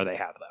Death Star they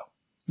have, though.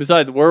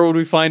 Besides, where would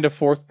we find a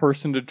fourth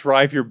person to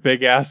drive your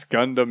big-ass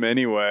Gundam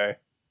anyway?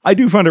 I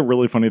do find it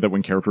really funny that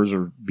when characters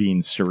are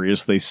being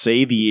serious, they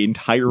say the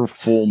entire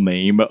full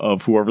name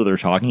of whoever they're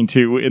talking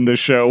to in this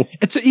show.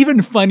 It's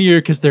even funnier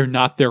because they're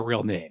not their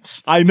real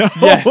names. I know.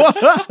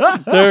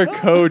 Yes. They're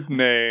code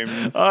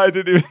names. I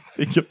didn't even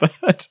think of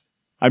that.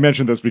 I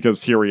mentioned this because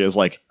Tyria is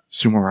like,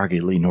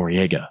 Sumeragi Lee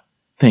Noriega.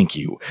 Thank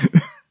you.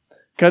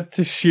 Cut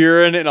to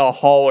Sheeran in a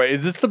hallway.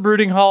 Is this the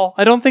Brooding Hall?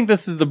 I don't think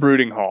this is the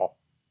Brooding Hall.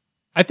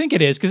 I think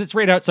it is because it's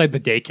right outside the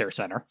daycare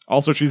center.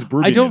 Also, she's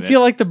brooding. I don't in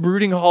feel like the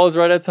Brooding Hall is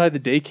right outside the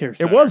daycare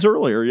center. it was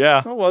earlier,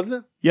 yeah. Oh, was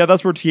it? Yeah,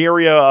 that's where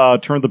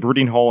Tieria turned the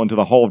brooding hall into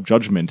the Hall of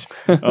Judgment,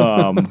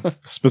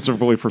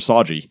 specifically for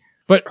Saji.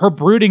 But her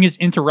brooding is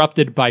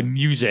interrupted by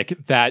music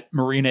that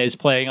Marina is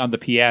playing on the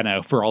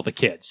piano for all the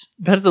kids.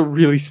 That is a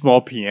really small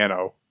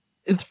piano.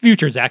 It's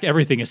future, Zach.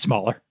 Everything is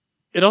smaller.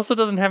 It also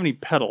doesn't have any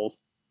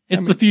pedals.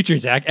 It's the future,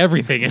 Zach.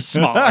 Everything is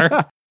smaller.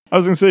 I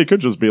was going to say, it could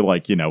just be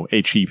like,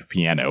 a cheap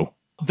piano.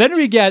 Then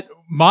we get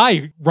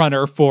my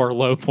runner for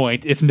low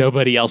point if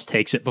nobody else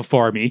takes it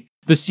before me.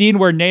 The scene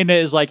where Nana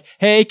is like,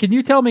 hey, can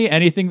you tell me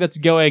anything that's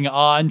going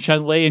on,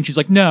 Chun-Li? And she's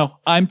like, no,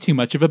 I'm too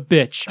much of a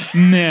bitch.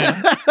 Nah.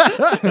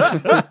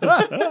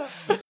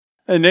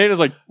 And Nana's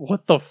like,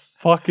 what the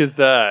fuck is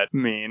that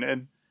mean?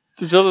 And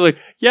Chun-Li's like,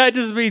 yeah, it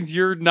just means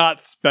you're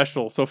not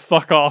special, so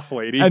fuck off,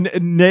 lady. And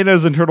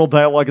Nana's internal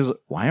dialogue is,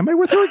 why am I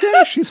with her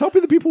again? She's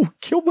helping the people who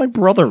killed my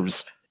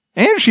brothers.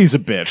 And she's a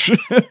bitch.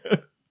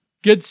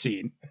 Good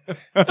scene.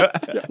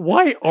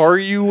 Why are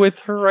you with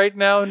her right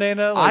now,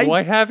 Nana?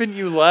 Why haven't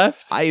you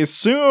left? I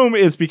assume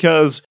it's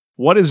because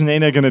what is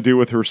Nana going to do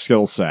with her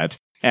skill set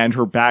and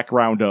her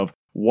background of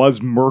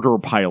was murder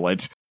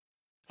pilot?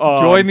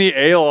 Join the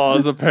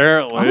A-Laws,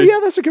 apparently. Oh, yeah,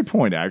 that's a good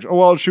point, actually.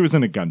 Well, she was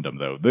in a Gundam,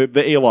 though.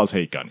 The A-Laws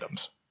hate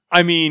Gundams.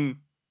 I mean,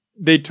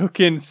 they took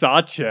in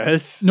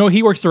Sanchez. No,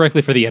 he works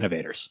directly for the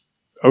Innovators.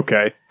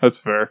 Okay, that's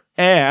fair.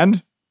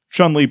 And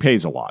Chun-Li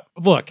pays a lot.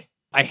 Look,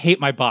 I hate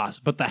my boss,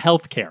 but the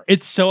healthcare.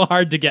 It's so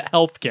hard to get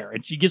healthcare.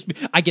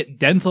 And I get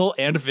dental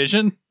and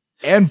vision.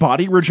 And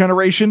body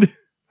regeneration.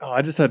 Oh,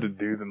 I just had to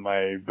do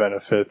my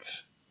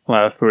benefits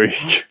last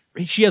week.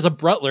 She has a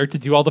butler to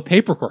do all the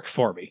paperwork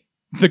for me.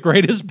 The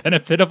greatest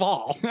benefit of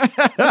all.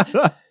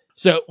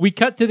 So we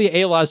cut to the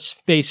A-Law's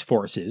space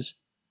forces,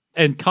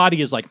 and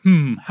Kadi is like,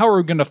 how are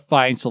we going to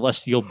find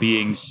Celestial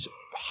Beings'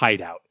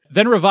 hideout?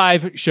 Then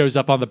Revive shows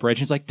up on the bridge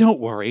and is like, don't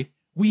worry,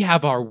 we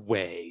have our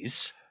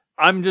ways.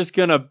 I'm just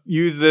going to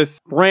use this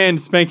brand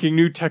spanking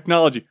new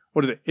technology.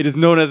 What is it? It is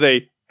known as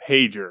a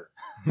pager.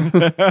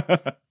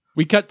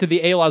 We cut to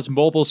the A-Law's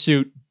mobile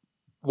suit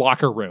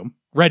locker room.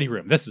 Ready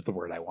room. This is the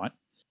word I want.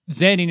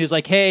 Xandine is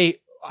like, hey,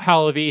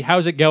 Halavi,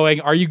 how's it going?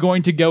 Are you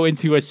going to go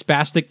into a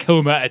spastic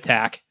coma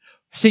attack?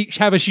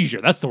 Have a seizure.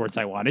 That's the words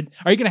I wanted.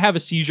 Are you going to have a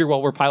seizure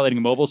while we're piloting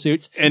mobile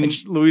suits? And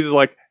Louise is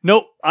like,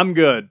 nope, I'm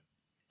good.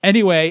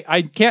 Anyway,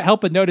 I can't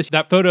help but notice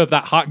that photo of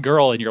that hot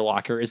girl in your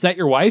locker. Is that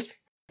your wife?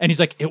 And he's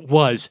like, it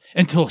was,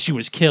 until she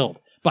was killed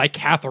by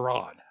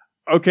Catharon.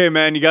 Okay,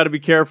 man, you got to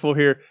be careful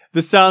here.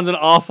 This sounds an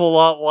awful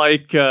lot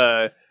like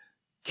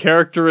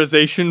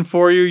characterization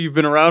for you. You've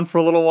been around for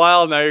a little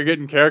while, now you're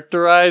getting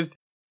characterized.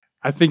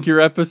 I think your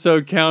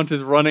episode count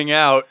is running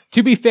out.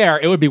 To be fair,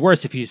 it would be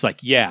worse if he's like,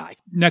 yeah,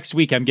 next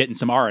week I'm getting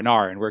some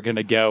R&R and we're going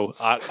to go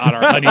on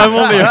our honeymoon.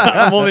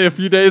 I'm only a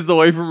few days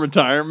away from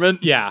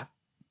retirement. Yeah.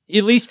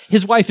 At least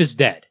his wife is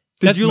dead.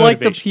 Did you like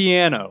the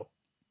piano?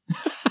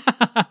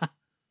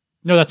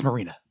 No, that's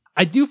Marina.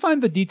 I do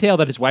find the detail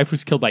that his wife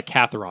was killed by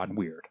Catharon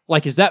weird.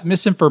 Like, is that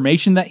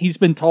misinformation that he's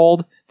been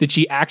told? Did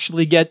she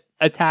actually get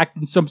attacked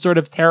in some sort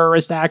of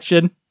terrorist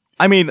action?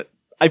 I mean,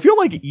 I feel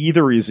like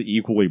either is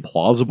equally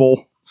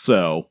plausible.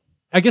 So,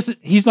 I guess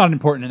he's not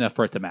important enough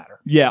for it to matter.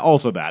 Yeah,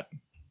 also that.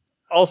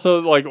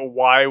 Also, like,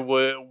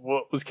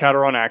 what was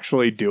Catharon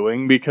actually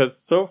doing? Because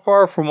so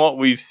far from what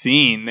we've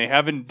seen, they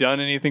haven't done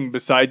anything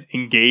besides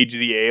engage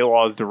the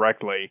A-Laws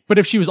directly. But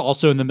if she was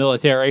also in the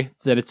military,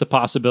 then it's a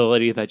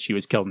possibility that she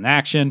was killed in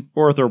action.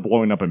 Or if they're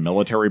blowing up a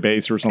military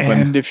base or something.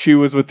 And if she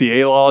was with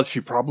the A-Laws, she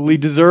probably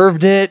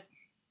deserved it.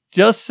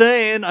 Just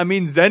saying. I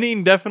mean,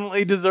 Xenine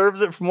definitely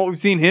deserves it from what we've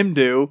seen him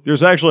do.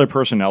 There's actually a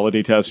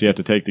personality test you have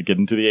to take to get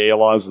into the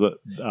A-Laws.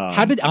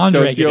 How did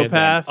Andre get in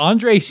then?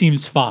 Andre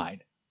seems fine.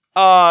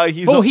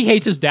 He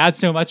hates his dad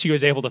so much he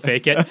was able to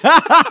fake it.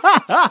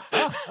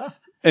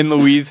 And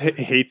Louise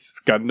hates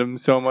Gundam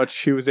so much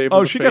she was able to fake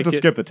it. Oh, she got to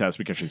skip the test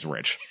because she's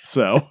rich.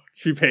 So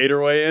she paid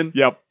her way in?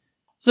 Yep.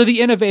 So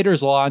the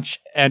Innovators launch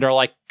and are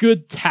like,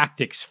 good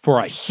tactics for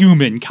a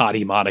human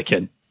Kadi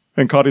Monacan.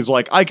 And Kadi's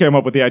like, I came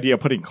up with the idea of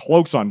putting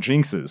cloaks on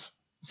Jinxes.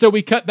 So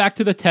we cut back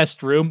to the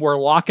test room where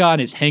Lock-On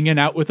is hanging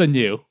out with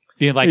Anu,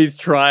 being like... He's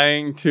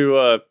trying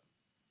to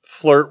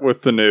flirt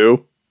with the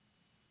new.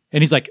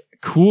 And he's like,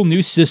 cool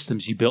new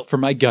systems you built for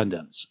my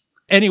Gundams.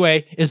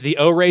 Anyway, is the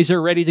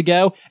O-Razor ready to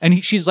go?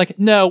 And she's like,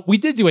 no, we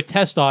did do a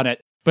test on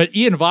it, but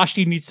Ian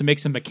Vashti needs to make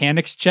some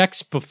mechanics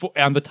checks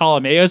on the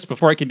Ptolemaeus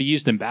before it can be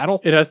used in battle.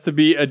 It has to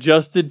be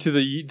adjusted to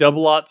the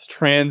Double-Ott's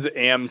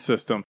Trans-Am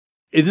system.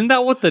 Isn't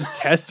that what the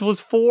test was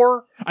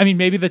for? I mean,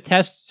 maybe the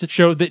test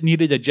showed that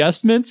needed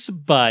adjustments,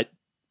 but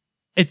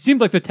It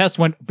seemed like the test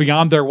went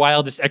beyond their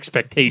wildest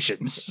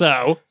expectations,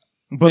 so...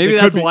 But Maybe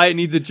it that's could be- why it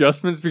needs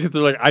adjustments, because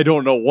they're like, I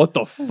don't know what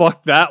the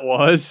fuck that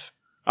was.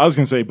 I was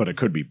going to say, but it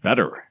could be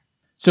better.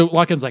 So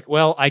Locken's like,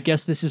 well, I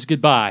guess this is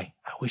goodbye.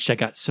 I wish I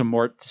got spend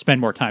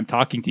more time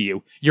talking to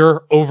you.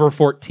 You're over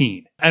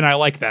 14, and I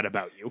like that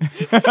about you.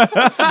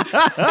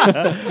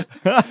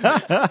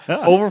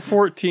 Over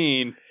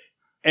 14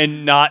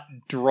 and not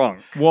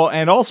drunk. Well,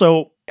 and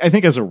also, I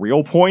think as a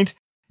real point,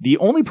 the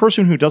only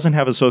person who doesn't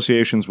have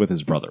associations with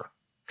his brother.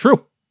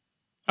 True.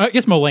 I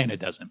guess Milena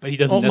doesn't, but he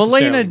doesn't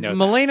necessarily know that.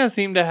 Milena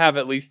seemed to have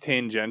at least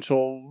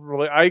tangential...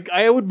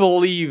 I would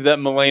believe that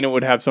Milena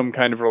would have some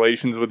kind of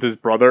relations with his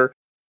brother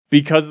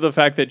because of the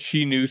fact that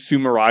she knew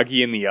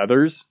Sumeragi and the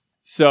others.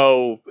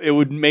 So it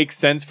would make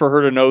sense for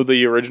her to know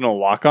the original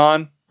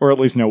Lock-On. Or at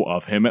least know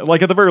of him.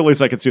 Like, at the very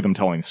least, I could see them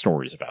telling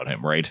stories about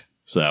him, right?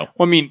 So.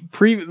 Well, I mean,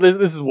 this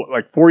is what,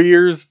 like 4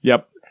 years?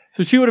 Yep.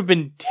 So she would have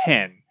been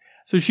 10.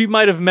 So she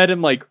might have met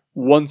him like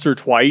once or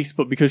twice,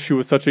 but because she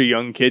was such a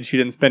young kid, she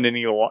didn't spend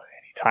any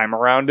time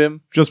around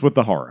him. Just with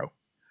the Haro.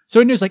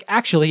 So Anu's like,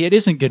 actually, it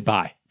isn't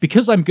goodbye.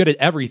 Because I'm good at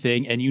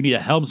everything and you need a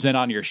helmsman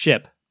on your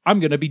ship, I'm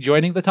going to be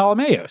joining the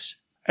Ptolemaeos.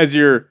 As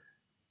your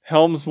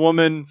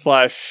helmswoman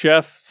 /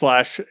 chef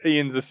 /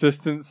 Ian's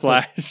assistant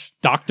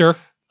 / Doctor.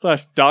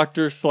 /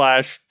 doctor /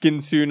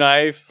 Ginsu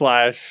knife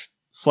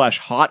 / Slash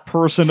hot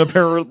person,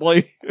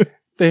 apparently.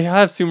 They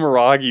have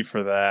Sumeragi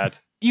for that.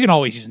 You can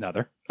always use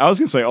another. I was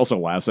going to say also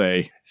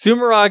Lasse.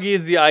 Sumeragi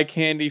is the eye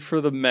candy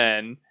for the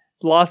men.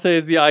 Lasse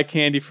is the eye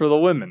candy for the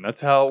women.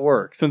 That's how it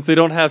works. Since they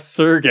don't have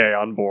Sergei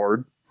on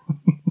board.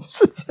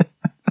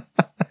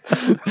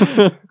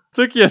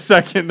 Took you a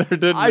second there,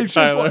 didn't I it,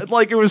 Tyler? just,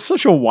 like, it was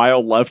such a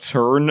wild left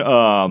turn.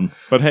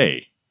 But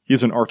hey,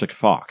 he's an Arctic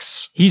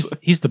fox. He's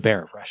the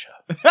bear of Russia.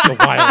 The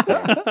wild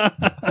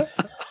bear.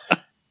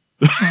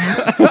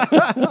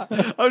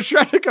 I was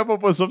trying to come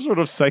up with some sort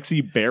of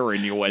sexy bear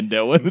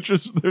innuendo, and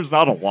there's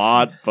not a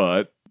lot,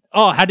 but...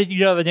 Oh, how did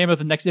you know the name of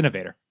the next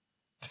innovator?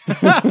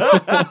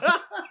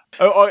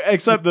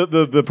 Except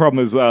the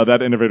problem is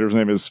that innovator's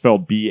name is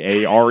spelled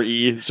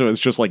B-A-R-E, so it's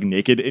just like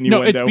naked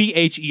innuendo. No, it's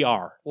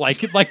B-H-E-R, like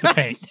the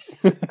paint.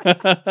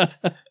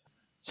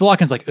 So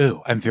Locken's like,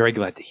 ooh, I'm very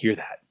glad to hear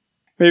that.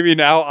 Maybe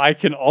now I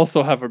can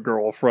also have a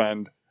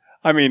girlfriend.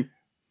 I mean,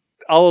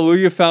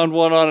 Alleluia found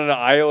one on an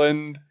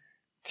island.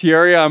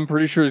 Tieria, I'm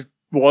pretty sure,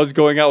 was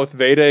going out with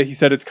Veda. He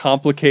said it's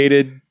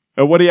complicated.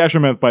 What he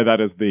actually meant by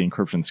that is the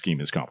encryption scheme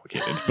is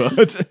complicated,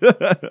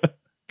 but...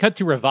 Cut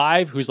to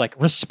Revive, who's like,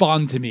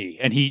 respond to me.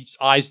 And his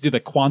eyes do the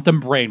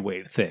quantum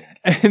brainwave thing.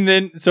 And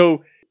then,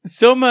 so,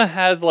 Soma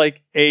has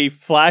like a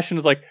flash and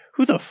is like,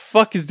 who the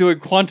fuck is doing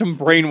quantum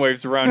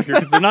brainwaves around here?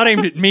 Because they're not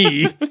aimed at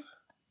me.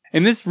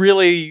 And this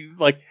really,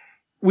 like,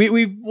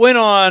 we went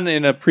on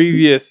in a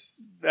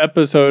previous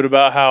episode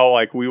about how,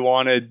 like, we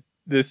wanted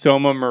the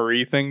Soma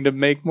Marie thing to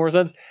make more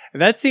sense.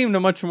 And that seemed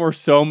a much more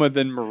Soma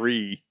than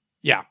Marie.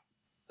 Yeah.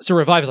 So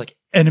Revive is like,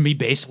 enemy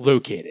base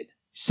located,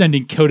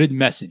 sending coded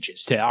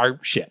messages to our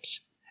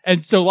ships.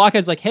 And so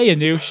Lockheed's like, hey,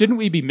 Anu, shouldn't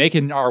we be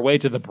making our way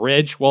to the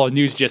bridge while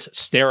Anu's just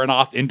staring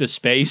off into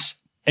space?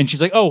 And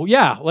she's like, oh,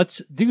 yeah,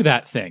 let's do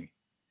that thing.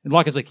 And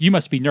Lockheed's like, you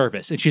must be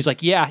nervous. And she's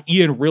like, yeah,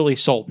 Ian really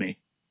sold me.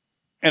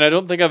 And I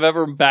don't think I've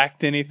ever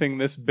backed anything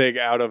this big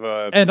out of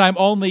a... And I'm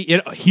only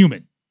a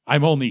human.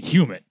 I'm only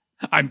human.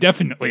 I'm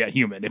definitely a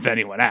human, if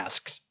anyone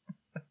asks.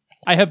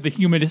 I have the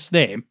humanist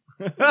name.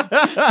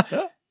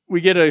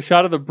 We get a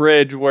shot of the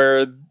bridge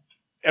where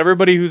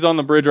everybody who's on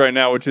the bridge right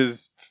now, which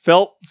is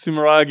Felt,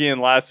 Sumeragi,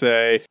 and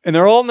Lasse, and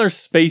they're all in their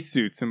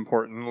spacesuits,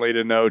 importantly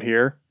to note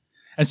here.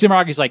 And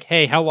Sumeragi's like,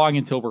 hey, how long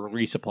until we're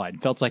resupplied?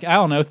 And Felt's like, I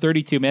don't know,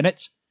 32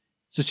 minutes.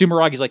 So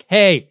Sumeragi's like,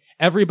 hey,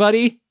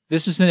 everybody,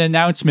 this is an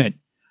announcement.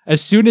 As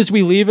soon as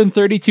we leave in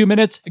 32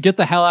 minutes, get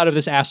the hell out of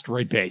this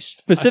asteroid base.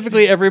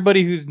 Specifically,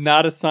 everybody who's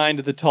not assigned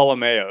to the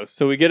Ptolemaeos.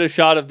 So we get a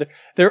shot of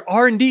there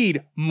are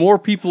indeed more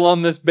people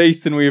on this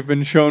base than we have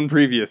been shown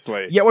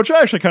previously. Yeah, which I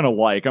actually kind of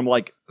like. I'm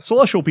like,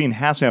 Celestial Being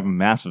has to have a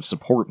massive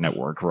support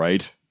network,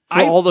 right?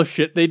 For all the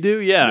shit they do?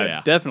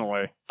 Yeah,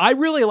 definitely. I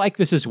really like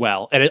this as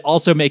well, and it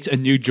also makes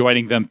Anu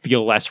joining them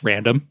feel less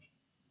random,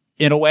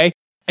 in a way.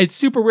 It's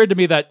super weird to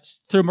me that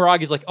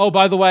Sumeragi's like, oh,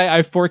 by the way,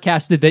 I've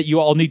forecasted that you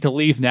all need to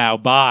leave now.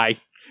 Bye.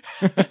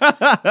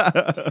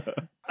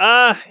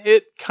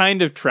 It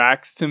kind of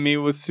tracks to me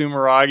with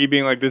Sumeragi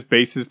being like, this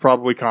base is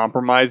probably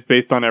compromised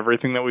based on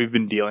everything that we've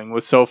been dealing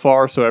with so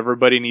far, so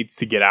everybody needs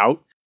to get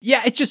out.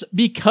 Yeah, it's just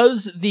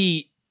because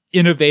the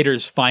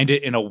innovators find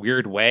it in a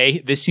weird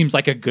way, this seems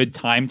like a good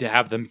time to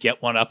have them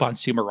get one up on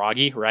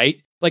Sumeragi,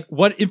 right? Like,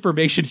 what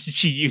information is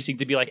she using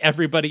to be like,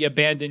 everybody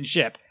abandon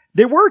ship?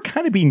 They were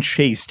kind of being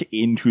chased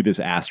into this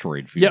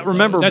asteroid field. Yeah,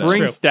 remember, That's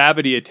Bring true.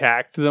 Stabity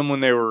attacked them when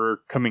they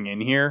were coming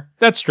in here.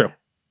 That's true.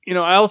 You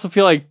know, I also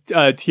feel like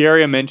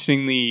Tieria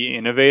mentioning the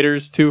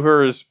innovators to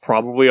her is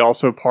probably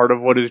also part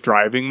of what is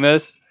driving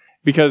this,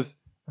 because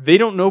they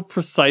don't know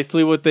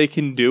precisely what they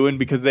can do, and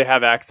because they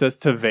have access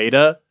to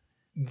Veda,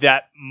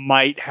 that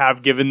might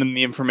have given them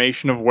the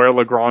information of where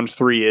Lagrange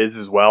 3 is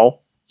as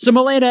well. So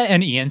Milena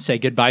and Ian say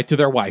goodbye to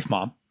their wife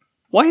mom.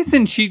 Why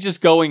isn't she just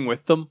going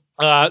with them?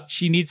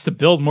 She needs to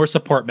build more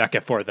support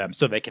mecha for them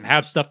so they can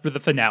have stuff for the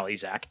finale,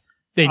 Zach.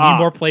 They need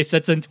more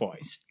playsets and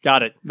toys.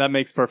 Got it. That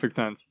makes perfect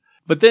sense.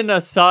 But then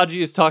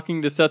Saji is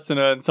talking to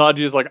Setsuna, and Saji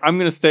is like, I'm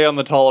going to stay on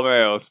the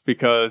Ptolemaeos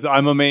because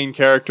I'm a main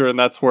character and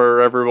that's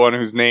where everyone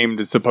who's named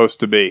is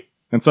supposed to be.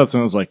 And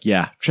Setsuna's like,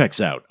 yeah,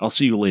 checks out. I'll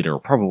see you later,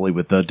 probably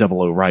with the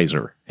 00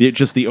 Riser.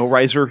 Just the O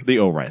Riser? The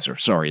O Riser.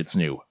 Sorry, it's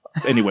new.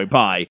 Anyway,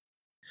 bye.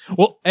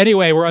 Well,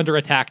 anyway, we're under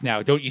attack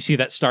now. Don't you see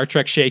that Star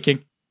Trek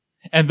shaking?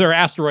 And their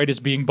asteroid is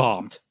being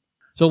bombed.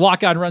 So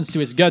Lock-On runs to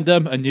his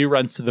Gundam, Anu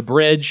runs to the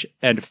bridge,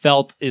 and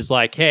Felt is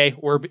like, hey,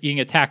 we're being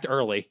attacked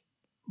early.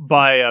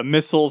 By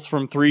missiles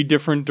from 3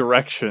 different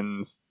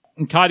directions.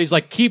 And Kadi's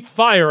like, keep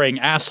firing,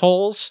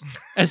 assholes.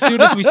 As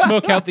soon as we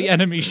smoke out the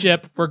enemy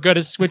ship, we're going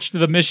to switch to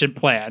the mission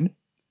plan.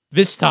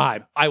 This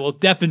time, I will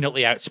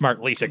definitely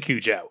outsmart Lisa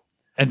Kujo.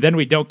 And then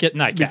we don't get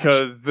Night Cash.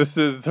 Because this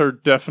is her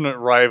definite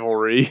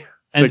rivalry.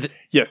 And like,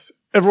 yes,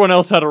 everyone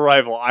else had a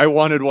rival. I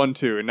wanted one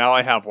too, and now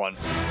I have one.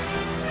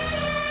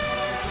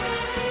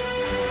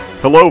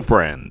 Hello,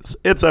 friends.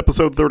 It's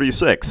episode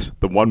 36,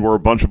 the one where a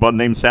bunch of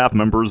unnamed staff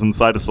members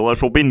inside a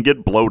Celestial Being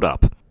get blowed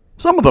up.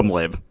 Some of them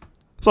live.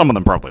 Some of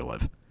them probably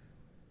live.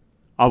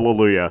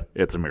 Hallelujah,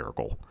 it's a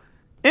miracle.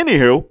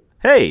 Anywho,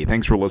 hey,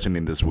 thanks for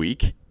listening this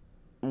week.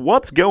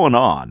 What's going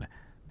on?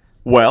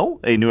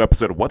 Well, a new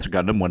episode of What's a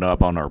Gundam went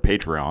up on our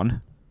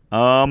Patreon.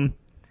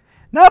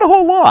 Not a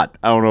whole lot.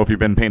 I don't know if you've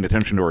been paying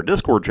attention to our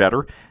Discord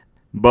chatter,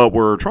 but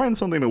we're trying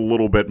something a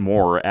little bit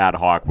more ad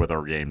hoc with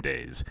our game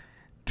days,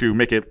 to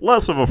make it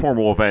less of a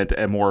formal event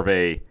and more of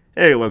a,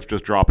 hey, let's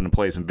just drop in and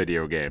play some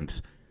video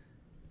games.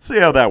 See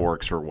how that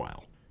works for a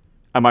while.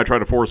 I might try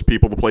to force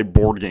people to play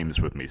board games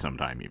with me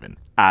sometime even.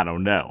 I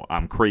don't know.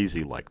 I'm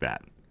crazy like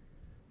that.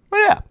 But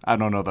yeah, I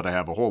don't know that I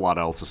have a whole lot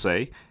else to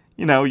say.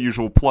 You know,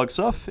 usual plug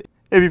stuff.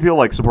 If you feel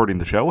like supporting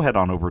the show, head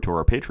on over to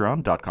our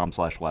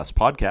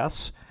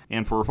patreon.com/lastpodcasts.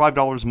 And for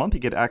 $5 a month, you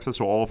get access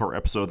to all of our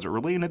episodes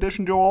early, in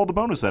addition to all the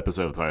bonus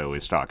episodes I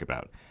always talk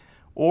about.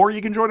 Or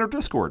you can join our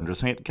Discord and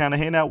just kind of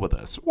hang out with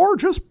us. Or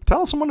just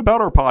tell someone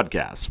about our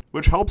podcast,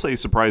 which helps a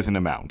surprising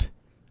amount.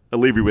 I'll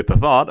leave you with the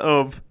thought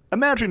of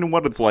imagining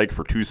what it's like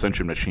for 2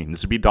 sentient machines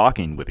to be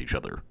docking with each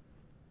other.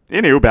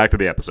 Anywho, back to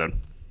the episode.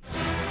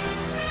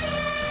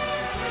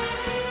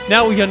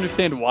 Now we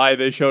understand why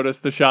they showed us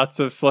the shots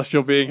of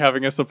Celestial Being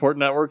having a support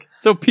network,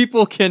 so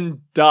people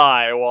can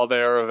die while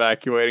they are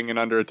evacuating and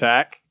under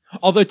attack.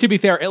 Although, to be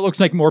fair, it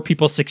looks like more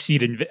people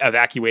succeed in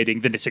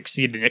evacuating than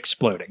succeed in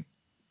exploding.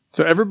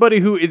 So everybody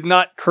who is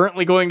not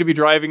currently going to be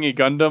driving a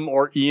Gundam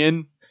or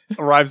Ian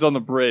arrives on the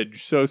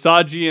bridge. So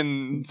Saji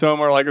and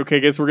Soma are like, okay,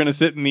 guess we're going to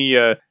sit in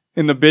the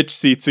bitch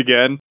seats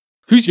again.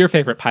 Who's your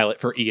favorite pilot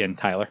for Ian,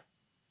 Tyler?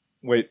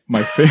 Wait,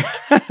 my favorite.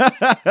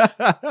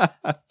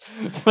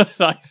 What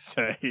did I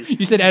say?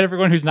 You said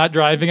everyone who's not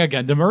driving a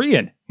Gundam or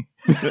Ian.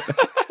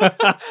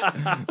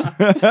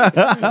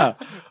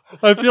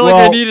 I feel like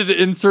I needed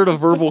to insert a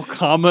verbal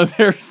comma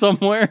there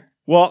somewhere.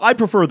 Well, I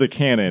prefer the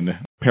canon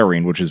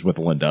pairing, which is with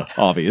Linda,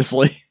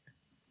 obviously.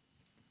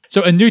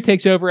 So Anu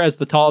takes over as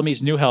the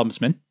Ptolemy's new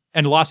helmsman,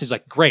 and Lossie's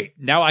like, great,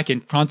 now I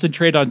can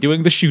concentrate on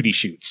doing the shooty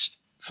shoots.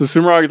 So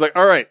Sumeragi's like,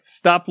 alright,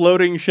 stop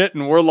loading shit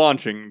and we're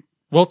launching.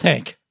 We'll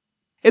tank.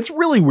 It's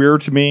really weird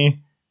to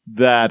me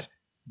that,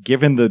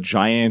 given the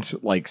giant,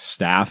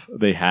 staff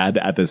they had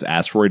at this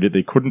asteroid,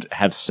 they couldn't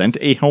have sent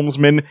a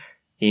helmsman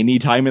any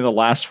time in the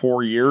last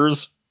 4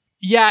 years.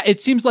 Yeah, it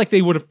seems like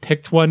they would have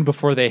picked one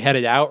before they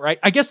headed out, right?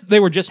 I guess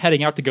they were just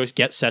heading out to go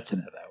get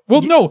Setsuna, though.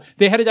 Well, no,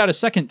 they headed out a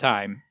second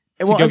time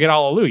to go get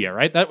Hallelujah,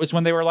 right? That was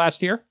when they were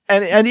last here?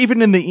 And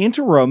even in the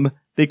interim,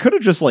 they could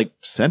have just,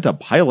 sent a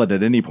pilot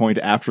at any point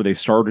after they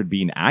started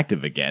being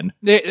active again.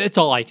 It's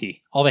all IT.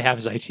 All they have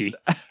is IT.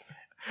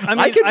 I mean,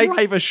 I can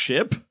drive a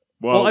ship.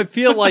 Well, I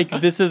feel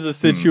like this is a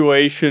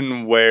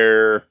situation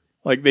where,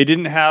 they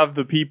didn't have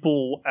the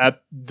people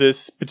at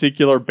this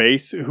particular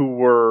base who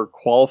were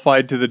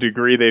qualified to the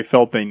degree they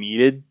felt they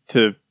needed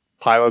to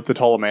pilot the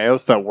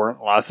Ptolemaeos that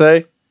weren't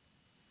Lasse.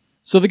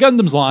 So the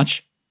Gundams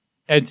launch,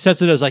 and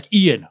Setsuna's like,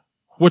 Ian,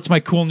 what's my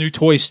cool new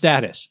toy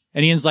status?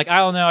 And Ian's like, I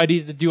don't know, I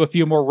need to do a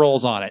few more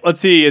rolls on it. Let's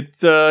see,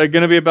 it's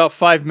gonna be about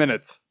 5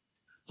 minutes.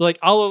 So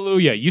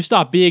Hallelujah, you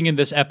stop being in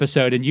this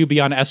episode and you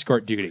be on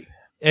escort duty.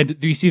 And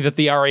we see that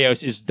the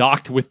Arios is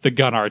docked with the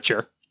gun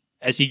archer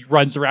as he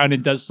runs around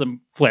and does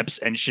some flips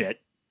and shit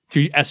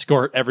to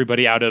escort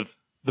everybody out of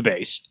the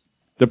base.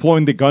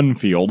 Deploying the gun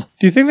field.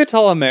 Do you think the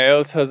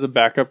Ptolemaeos has a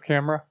backup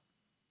camera?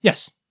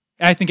 Yes.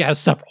 I think it has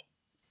several.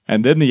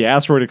 And then the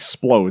asteroid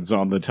explodes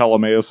on the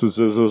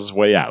Ptolemaeus'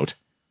 way out.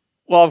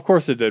 Well, of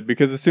course it did,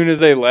 because as soon as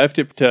they left,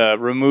 it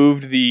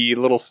removed the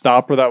little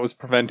stopper that was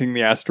preventing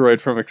the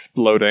asteroid from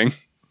exploding.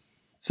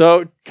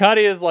 So,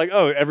 Kadia is like,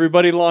 oh,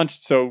 everybody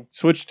launched, so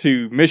switch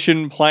to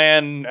Mission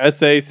Plan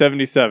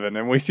SA-77.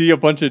 And we see a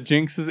bunch of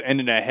Jinxes and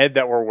in a head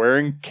that were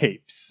wearing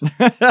capes.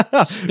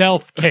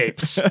 Stealth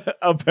capes.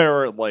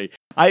 Apparently.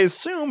 I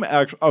assume,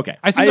 okay.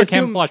 I assume they're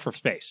camouflage for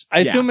space. I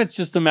assume it's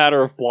just a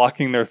matter of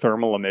blocking their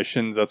thermal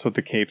emissions. That's what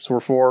the capes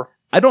were for.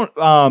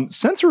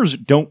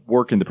 Sensors don't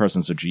work in the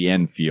presence of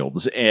GN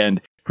fields,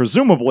 and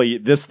presumably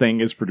this thing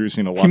is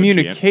producing a lot of GN.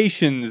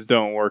 Communications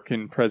don't work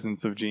in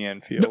presence of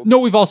GN fields. No,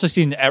 we've also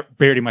seen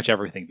pretty much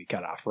everything be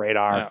cut off.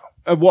 Radar.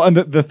 Well, and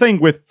the thing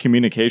with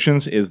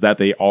communications is that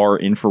they are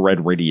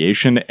infrared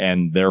radiation,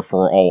 and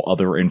therefore all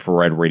other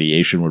infrared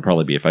radiation would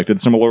probably be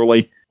affected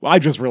similarly. I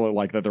just really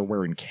like that they're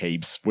wearing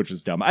capes, which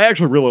is dumb. I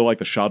actually really like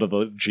the shot of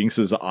the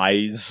Jinx's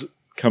eyes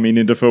coming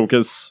into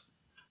focus.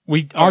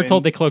 We are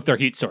told they cloak their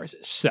heat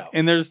sources, so.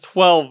 And there's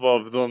 12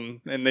 of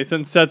them, and they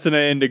send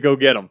Setsuna in to go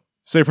get them.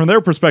 Say, from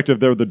their perspective,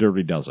 they're the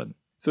dirty dozen.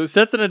 So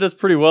Setsuna does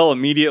pretty well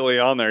immediately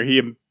on there.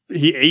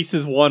 He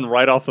aces one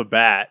right off the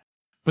bat.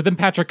 But then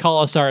Patrick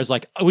Colasar is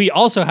like, we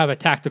also have a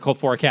tactical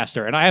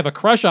forecaster, and I have a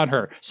crush on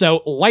her,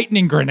 so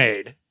lightning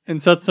grenade. And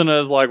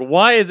Setsuna is like,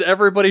 why is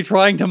everybody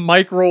trying to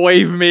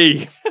microwave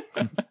me?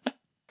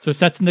 So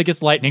Setsuna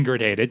gets lightning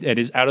grenaded and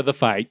is out of the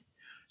fight.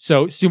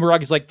 So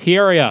Sumeragi's like,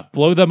 Tierria,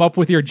 blow them up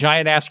with your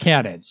giant-ass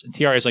cannons. And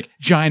Tierria's like,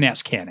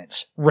 giant-ass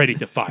cannons, ready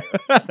to fire.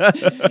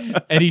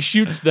 And he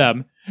shoots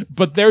them,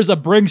 but there's a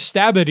Bring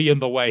Stabity in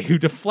the way who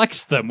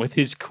deflects them with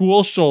his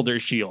cool shoulder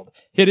shield,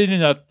 hidden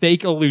in a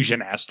fake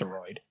illusion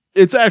asteroid.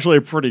 It's actually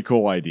a pretty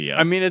cool idea.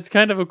 I mean, it's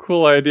kind of a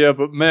cool idea,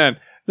 but man,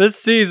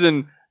 this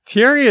season,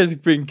 Tierria's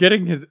been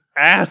getting his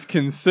ass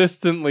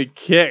consistently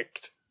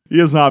kicked. He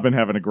has not been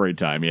having a great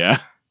time, yeah.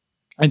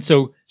 And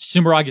so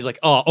Sumeragi's like,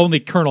 oh, only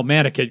Colonel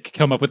Mannequin could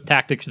come up with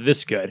tactics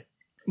this good.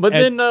 But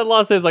then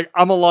Lase is like,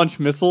 I'm gonna launch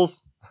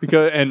missiles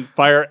and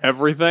fire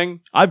everything.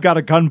 I've got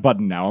a gun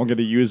button now. I'm going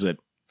to use it.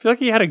 I feel like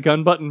he had a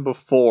gun button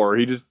before.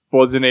 He just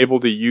wasn't able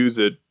to use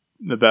it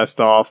the best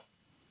off.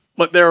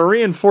 But there are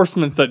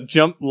reinforcements that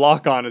jump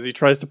lock on as he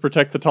tries to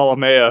protect the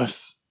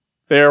Ptolemaeus.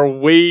 They are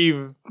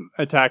wave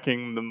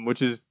attacking them,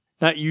 which is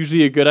not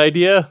usually a good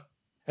idea.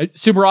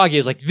 Sumeragi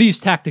is like, these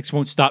tactics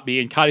won't stop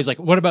me. And Kadi's like,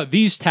 what about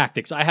these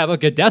tactics? I have a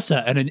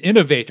Gadessa and an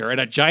Innovator and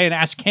a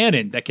giant-ass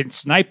cannon that can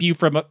snipe you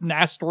from an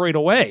asteroid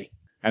away.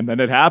 And then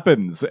it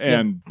happens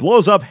and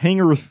blows up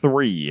Hangar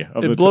 3.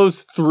 It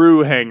blows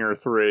through Hangar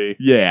 3.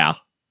 Yeah.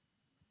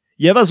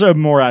 Yeah, that's a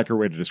more accurate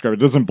way to describe it.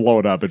 It doesn't blow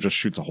it up, it just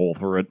shoots a hole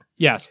through it.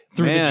 Yes,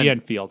 through the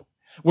GN field.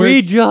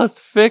 We just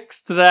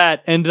fixed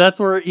that, and that's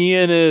where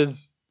Ian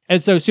is.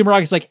 And so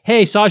Sumeragi's like,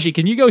 hey, Saji,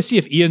 can you go see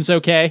if Ian's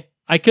okay?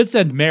 I could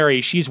send Mary,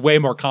 she's way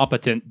more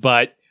competent,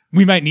 but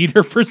we might need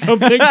her for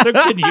something, so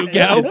can you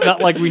go? It's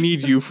not like we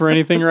need you for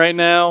anything right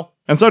now.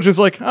 And Saji's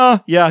like,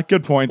 yeah,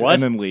 good point, What?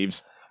 and then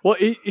leaves. Well,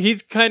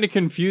 he's kind of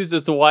confused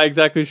as to why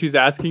exactly she's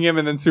asking him,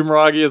 and then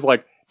Sumeragi is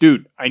like,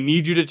 dude, I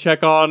need you to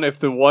check on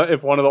if one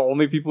of the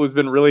only people who's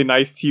been really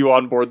nice to you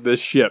on board this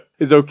ship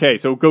is okay,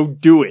 so go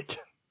do it.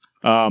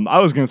 I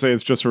was going to say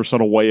it's just her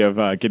subtle way of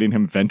getting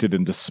him vented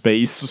into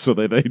space so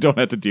that they don't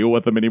have to deal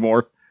with him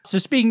anymore. So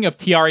speaking of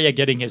Tierria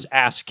getting his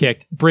ass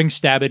kicked, Bring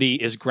Stabity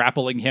is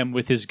grappling him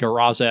with his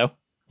Garazo,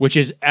 which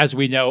is, as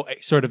we know,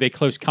 sort of a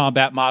close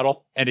combat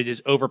model, and it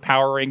is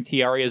overpowering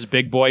Tierria's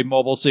big boy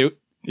mobile suit.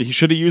 He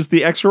should have used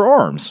the extra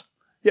arms.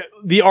 Yeah,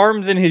 the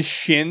arms in his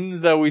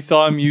shins that we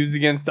saw him use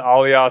against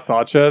Alias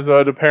Sacha, so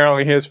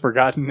apparently he has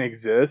forgotten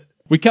exist.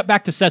 We cut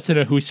back to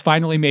Setsuna, who's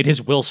finally made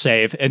his will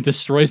save and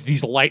destroys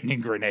these lightning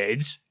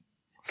grenades.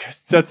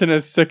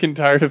 Setsuna's sick and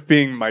tired of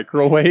being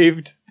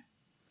microwaved.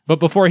 But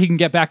before he can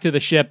get back to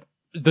the ship,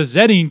 the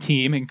Zenine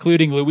team,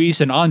 including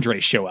Luis and Andre,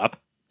 show up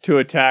to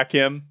attack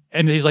him.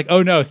 And he's like,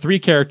 oh no, 3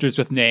 characters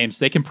with names.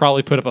 They can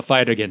probably put up a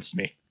fight against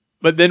me.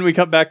 But then we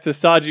cut back to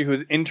Saji,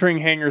 who's entering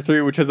Hangar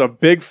 3, which has a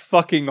big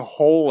fucking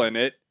hole in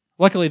it.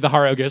 Luckily, the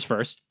Haro goes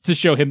first to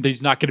show him that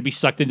he's not going to be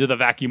sucked into the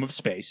vacuum of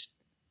space.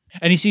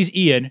 And he sees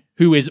Ian,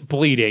 who is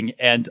bleeding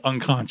and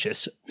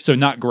unconscious, so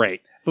not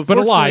great. But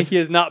alive. He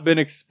has not been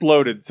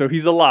exploded, so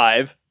he's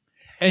alive.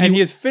 And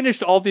he has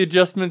finished all the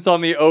adjustments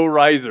on the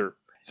O-Riser.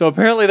 So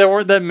apparently there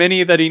weren't that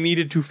many that he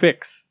needed to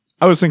fix.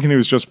 I was thinking he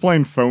was just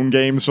playing phone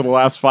games for the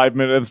last 5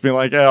 minutes, being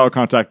like, I'll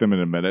contact them in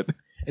a minute.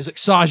 He's like,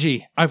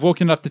 Saji, I've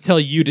woken up to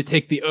tell you to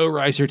take the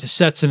O-Riser to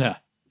Setsuna.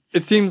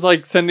 It seems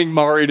like sending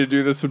Mari to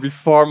do this would be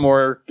far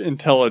more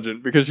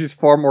intelligent, because she's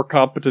far more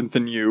competent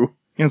than you.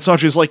 And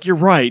Saji's like, you're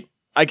right.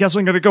 I guess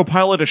I'm gonna go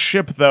pilot a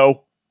ship,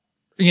 though.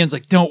 Ian's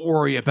like, don't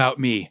worry about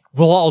me.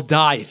 We'll all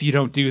die if you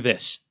don't do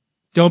this.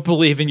 Don't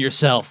believe in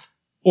yourself.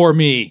 Or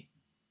me.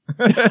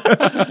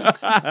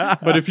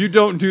 But if you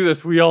don't do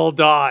this, we all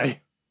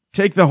die.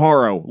 Take the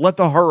Haro. Let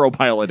the Haro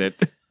pilot it.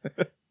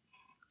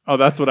 Oh,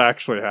 that's what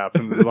actually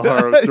happens. The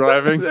Haro's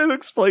driving. It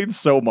explains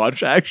so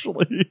much,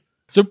 actually.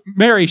 So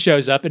Mary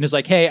shows up and is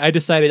like, hey, I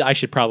decided I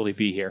should probably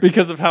be here.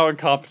 Because of how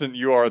incompetent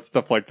you are at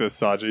stuff like this,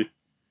 Saji.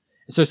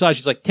 So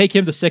Saji's like, take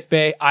him to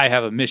sickbay. I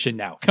have a mission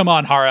now. Come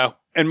on, Haro.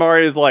 And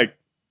Mari is like,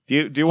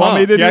 do you want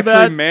me to do he that?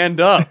 actually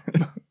manned up.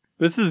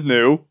 This is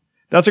new.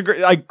 That's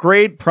a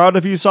great, proud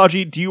of you,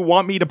 Saji. Do you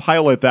want me to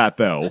pilot that,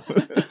 though?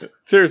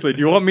 Seriously, do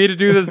you want me to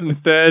do this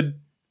instead?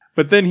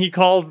 But then he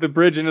calls the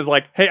bridge and is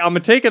like, hey, I'm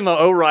taking the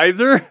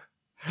O-Riser.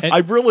 I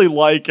really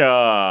like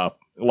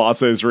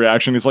Lase's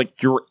reaction. He's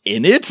like, you're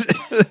in it?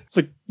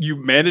 Like, you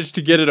managed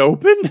to get it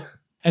open?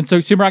 And so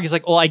Sumeragi's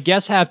like, well, I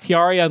guess have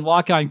Tierria and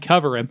Lock-On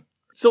cover him.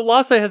 So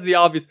Lasai has the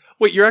obvious,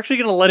 wait, you're actually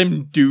going to let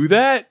him do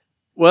that?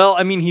 Well,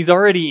 I mean, he's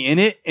already in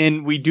it,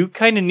 and we do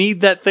kind of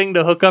need that thing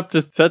to hook up to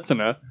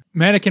Setsuna.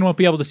 Mannequin won't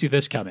be able to see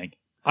this coming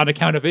on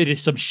account of it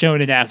is some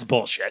shonen-ass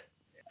bullshit.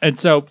 And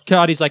so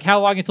Kadi's like, how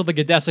long until the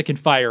Gadessa can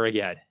fire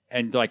again?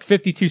 And like,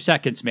 52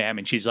 seconds, ma'am.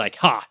 And she's like,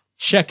 ha,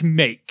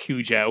 checkmate,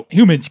 Kujo.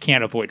 Humans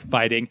can't avoid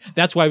fighting.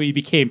 That's why we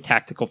became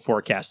tactical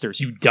forecasters,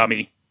 you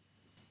dummy.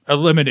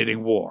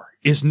 Eliminating war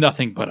is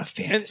nothing but a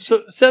fantasy. And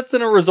so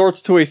Setsuna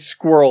resorts to a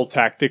squirrel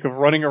tactic of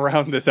running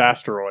around this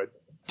asteroid.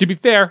 To be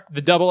fair,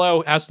 the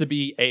 00 has to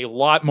be a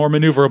lot more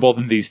maneuverable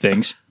than these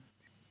things.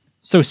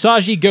 So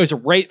Saji goes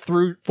right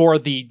through for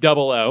the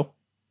 00,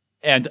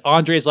 and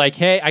Andre's like,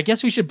 hey, I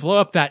guess we should blow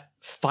up that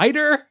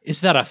fighter?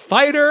 Is that a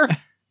fighter?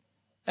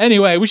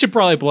 Anyway, we should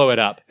probably blow it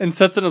up. And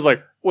Setsuna's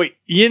like, wait,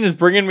 Ian is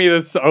bringing me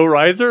this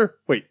O-Riser?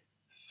 Wait,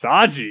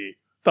 Saji,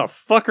 the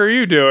fuck are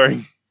you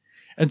doing?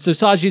 And so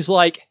Saji's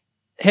like,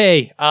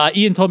 hey,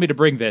 Ian told me to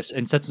bring this.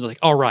 And Setsuna's like,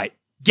 all right,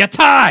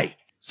 Getai!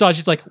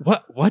 Saji's like,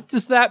 what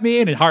does that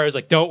mean? And Haru's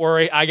like, don't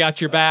worry, I got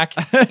your back.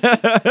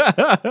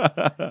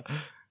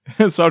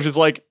 Saji's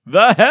like,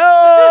 the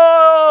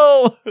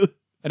hell!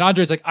 And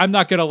Andre's like, I'm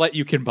not going to let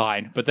you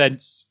combine. But then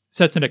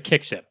Setsuna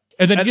kicks him.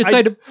 And then he just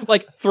kind of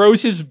like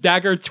throws his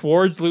dagger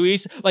towards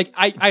Luis. Like,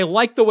 I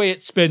like the way it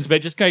spins, but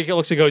it just kind of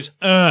looks and goes,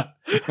 Well,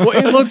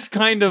 it looks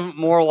kind of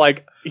more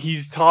like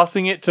he's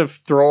tossing it to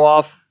throw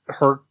off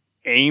her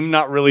aim,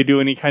 not really do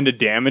any kind of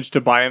damage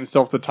to buy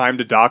himself the time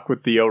to dock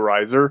with the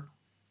O-Riser.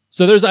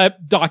 So there's a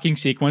docking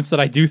sequence that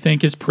I do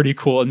think is pretty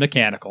cool and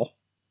mechanical.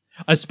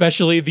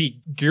 Especially the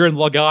Gurren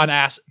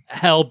Lagann-ass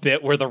hell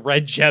bit where the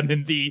red gem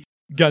in the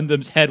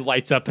Gundam's head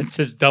lights up and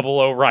says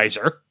 00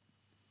 Riser.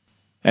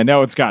 And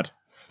now it's got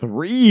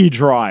 3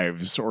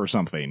 drives or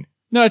something.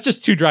 No, it's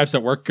just 2 drives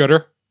that work,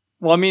 Gooder.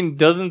 Well, I mean,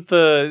 doesn't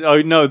the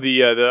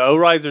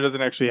O-Riser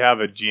doesn't actually have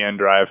a GN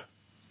drive.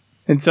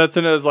 And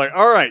Setsuna is like,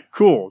 alright,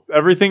 cool,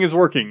 everything is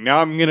working,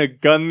 now I'm gonna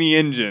gun the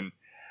engine.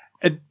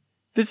 And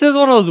this is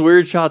one of those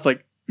weird shots,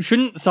 like,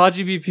 shouldn't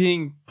Saji be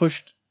being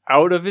pushed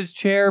out of his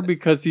chair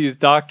because he is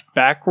docked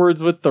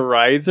backwards with the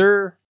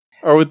riser?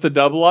 Or with the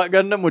double lot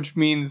Gundam, which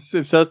means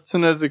if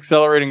Setsuna is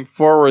accelerating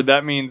forward,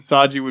 that means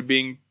Saji would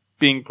being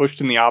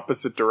pushed in the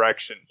opposite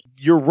direction.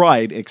 You're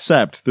right,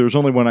 except there's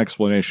only one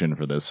explanation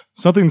for this.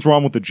 Something's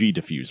wrong with the G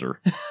diffuser.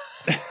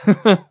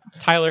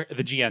 Tyler,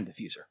 the GN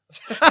diffuser.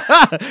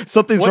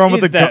 Something's What wrong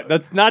with is the that?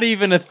 That's not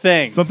even a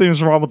thing.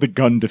 Something's wrong with the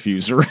gun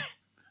diffuser.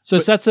 So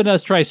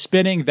Setsuna tries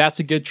spinning. That's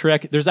a good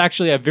trick. There's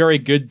actually a very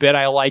good bit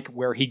I like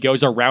where he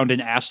goes around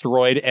an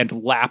asteroid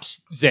and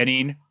laps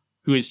Zenin,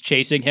 who is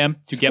chasing him,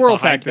 to Squirrel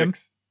get behind him.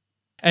 tactics.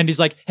 And he's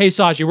like, hey,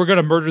 Saji, we're going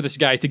to murder this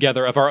guy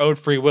together of our own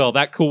free will.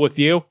 That cool with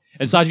you?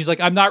 And Saji's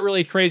like, I'm not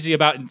really crazy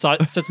about it. And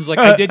Setsuna's like,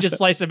 I did just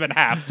slice him in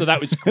half, so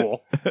that was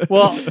cool.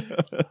 Well,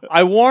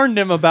 I warned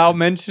him about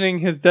mentioning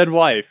his dead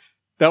wife.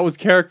 That was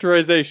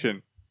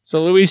characterization.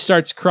 So Luis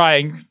starts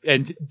crying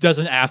and does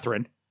an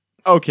Atherin.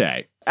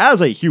 Okay, as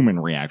a human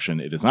reaction,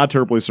 it is not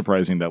terribly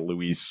surprising that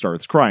Luis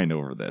starts crying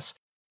over this.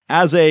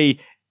 As a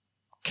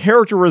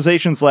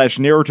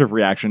characterization/narrative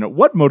reaction,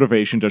 what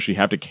motivation does she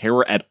have to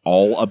care at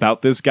all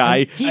about this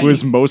guy who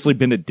has mostly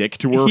been a dick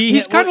to her?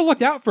 He's kind of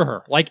looked out for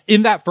her. Like,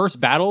 in that first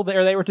battle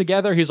there they were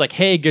together, he's like,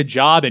 hey, good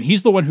job. And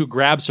he's the one who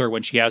grabs her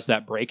when she has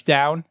that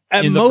breakdown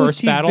in the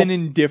first battle. He's been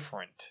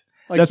indifferent.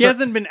 Like, he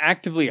hasn't been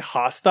actively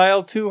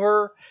hostile to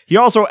her. He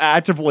also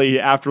actively,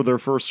 after their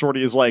first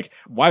sortie, is like,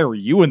 why are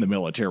you in the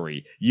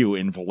military, you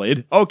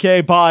invalid?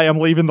 Okay, bye, I'm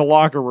leaving the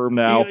locker room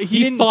now. He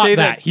didn't thought say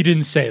that. He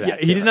didn't say that. Yeah,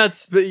 he did not.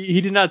 He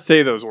did not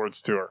say those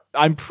words to her.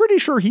 I'm pretty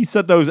sure he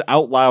said those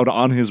out loud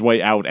on his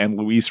way out, and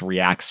Luis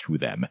reacts to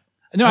them.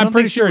 No, I I'm don't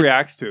pretty think sure she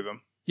reacts to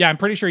them. Yeah, I'm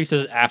pretty sure he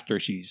says it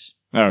after she's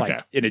Okay.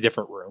 like in a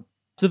different room.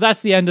 So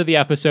that's the end of the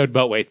episode,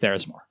 but wait,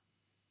 there's more.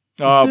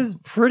 This is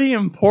pretty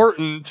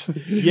important.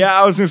 Yeah,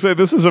 I was going to say,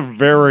 this is a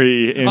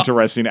very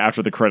interesting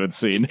after the credits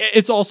scene.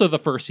 It's also the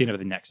first scene of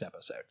the next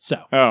episode.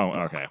 So Oh,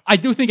 okay. I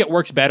do think it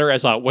works better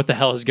as a what the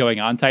hell is going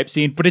on type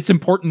scene, but it's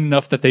important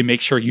enough that they make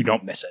sure you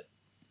don't miss it.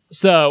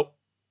 So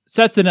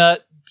Setsuna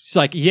is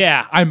like,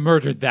 yeah, I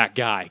murdered that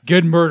guy.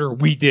 Good murder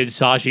we did,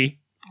 Saji.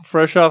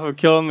 Fresh off of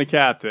killing the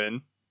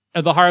captain.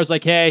 And the Haru's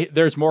like, hey,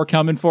 there's more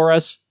coming for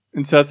us.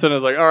 And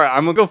Setsuna's like, alright,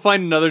 I'm gonna go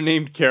find another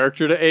named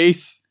character to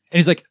ace. And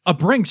he's like,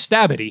 bring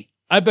Stabity.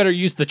 I better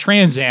use the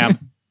Trans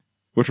Am.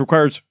 Which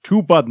requires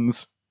 2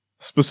 buttons,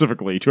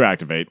 specifically, to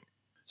activate.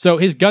 So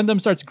his Gundam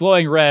starts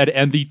glowing red,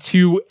 and the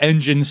 2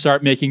 engines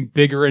start making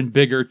bigger and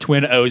bigger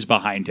twin O's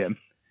behind him.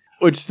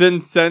 Which then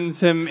sends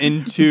him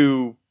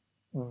into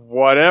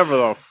whatever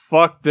the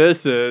fuck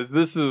this is.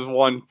 This is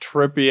one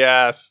trippy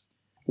ass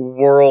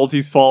world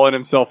he's fallen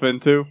himself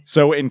into.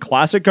 So in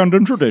classic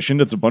Gundam tradition,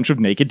 it's a bunch of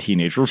naked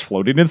teenagers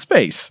floating in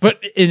space.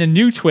 But in a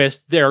new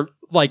twist, they're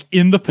like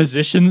in the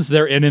positions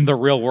they're in the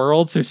real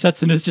world. So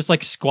Setsuna's just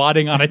like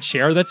squatting on a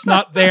chair that's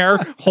not there,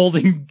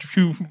 holding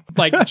 2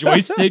 like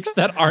joysticks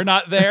that are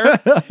not there.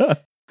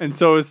 And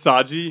so is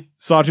Saji.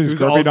 Saji's who's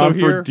gripping also on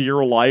here. for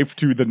dear life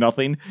to the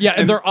nothing. Yeah,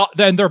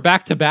 and they're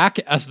back to back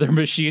as their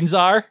machines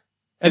are.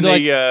 And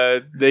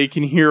they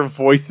can hear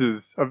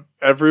voices of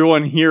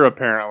everyone here,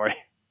 apparently.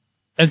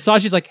 And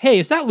Saji's like, hey,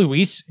 is that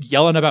Luis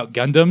yelling about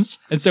Gundams?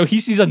 And so he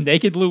sees a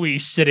naked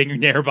Luis sitting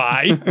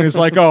nearby. And he's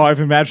like, oh, I've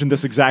imagined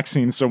this exact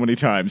scene so many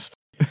times.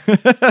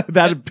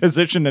 That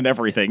position and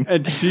everything.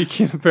 And she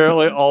can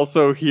apparently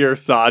also hear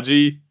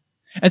Saji.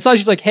 And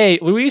Saji's like, hey,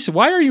 Luis,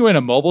 why are you in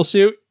a mobile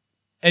suit?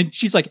 And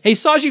she's like, hey,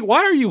 Saji,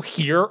 why are you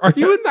here? Are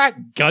you in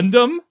that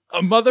Gundam?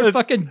 A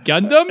motherfucking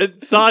Gundam? And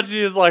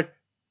Saji is like,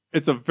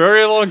 it's a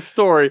very long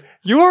story.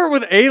 You aren't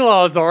with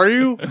Ayla's, are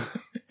you?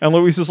 And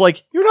Luis is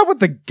like, you're not with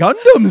the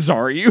Gundams,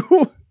 are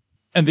you?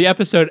 And the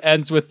episode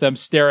ends with them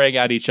staring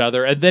at each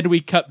other. And then we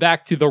cut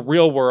back to the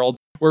real world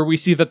where we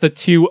see that the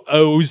two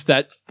O's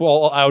that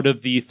fall out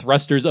of the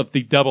thrusters of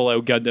the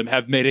 00 Gundam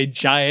have made a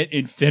giant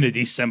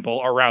infinity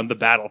symbol around the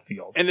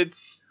battlefield. And it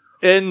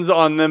ends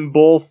on them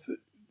both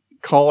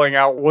calling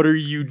out, what are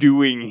you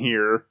doing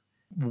here?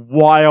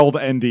 Wild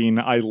ending.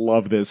 I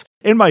love this.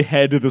 In my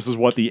head, this is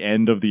what the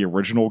end of the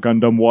original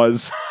Gundam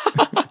was.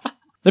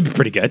 That'd be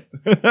pretty good.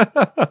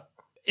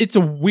 It's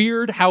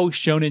weird how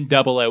Shonen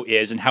 00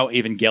 is and how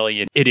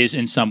Evangelion it is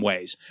in some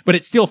ways, but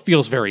it still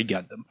feels very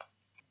Gundam.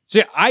 So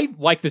yeah, I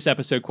like this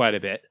episode quite a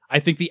bit. I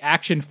think the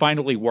action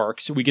finally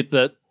works. We get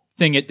the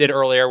thing it did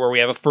earlier where we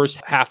have a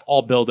first half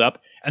all build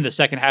up and the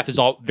second half is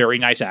all very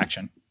nice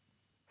action.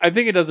 I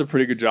think it does a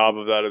pretty good job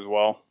of that as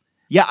well.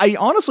 Yeah, I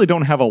honestly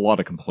don't have a lot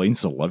of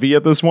complaints to levy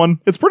at this one.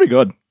 It's pretty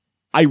good.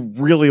 I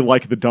really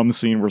like the dumb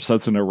scene where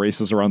Setsuna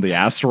races around the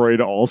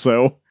asteroid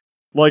also.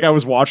 Like, I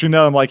was watching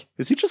that, I'm like,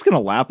 is he just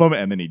gonna lap him?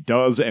 And then he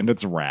does, and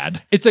it's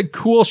rad. It's a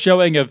cool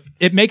showing of,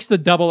 it makes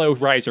the 00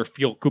 Riser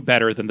feel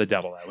better than the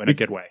 00 in a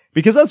good way.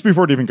 Because that's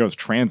before it even goes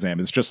Trans Am.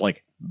 It's just,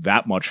 like,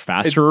 that much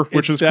faster,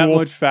 which is cool. It's that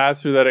much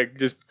faster that it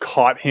just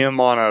caught him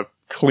on a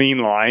clean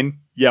line.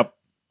 Yep.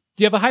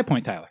 Do you have a high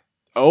point, Tyler?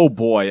 Oh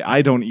boy,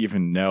 I don't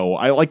even know.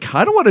 I, like,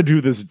 kind of want to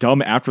do this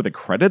dumb after the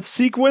credits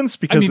sequence,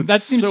 because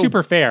that seems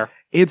super fair.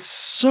 It's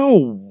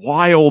so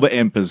wild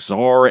and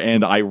bizarre,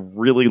 and I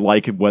really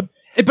like what...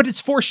 But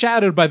it's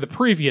foreshadowed by the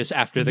previous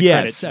after the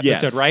credits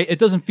episode, right? It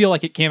doesn't feel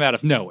like it came out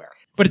of nowhere.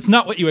 But it's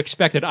not what you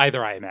expected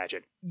either, I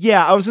imagine.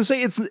 Yeah, I was gonna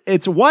say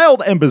it's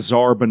wild and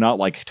bizarre, but not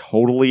like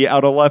totally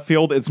out of left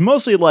field. It's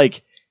mostly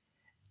like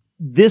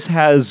this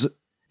has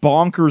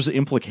bonkers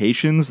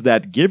implications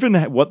that, given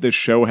what this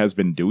show has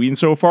been doing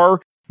so far,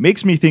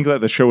 makes me think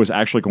that the show is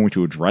actually going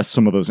to address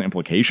some of those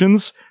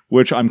implications,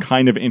 which I'm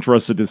kind of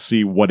interested to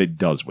see what it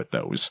does with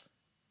those.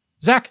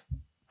 Zach?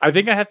 I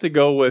think I have to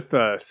go with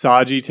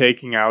Saji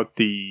taking out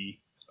the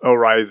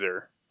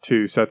Orizer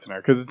to Setsuna,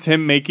 because it's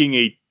him making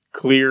a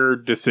clear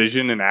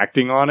decision and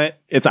acting on it.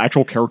 It's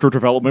actual character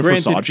development for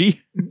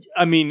Saji.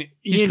 I mean,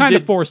 he's kind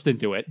of forced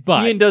into it,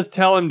 but Ian does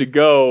tell him to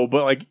go,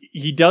 but like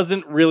he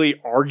doesn't really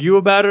argue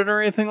about it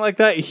or anything like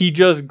that. He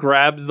just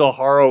grabs the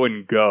Haro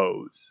and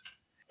goes.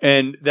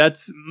 And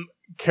that's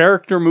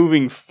character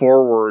moving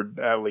forward,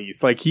 at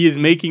least. Like, he is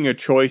making a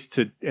choice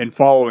and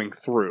following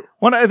through.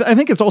 Well, I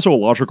think it's also a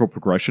logical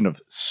progression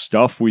of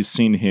stuff we've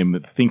seen him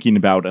thinking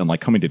about and,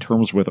 like, coming to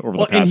terms with over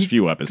the past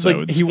few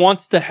episodes. Like, he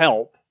wants to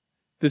help.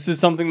 This is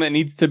something that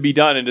needs to be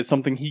done, and it's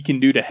something he can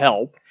do to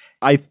help.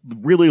 I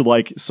really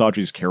like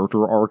Saji's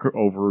character arc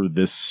over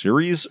this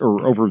series,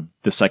 or over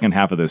the second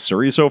half of this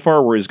series so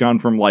far, where he's gone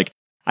from, like,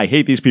 I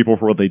hate these people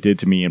for what they did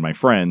to me and my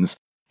friends,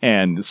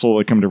 and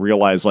slowly come to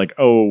realize, like,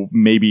 oh,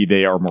 maybe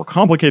they are more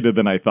complicated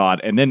than I thought,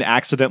 and then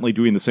accidentally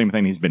doing the same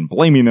thing he's been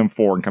blaming them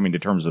for and coming to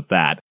terms with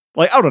that.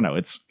 Like, I don't know,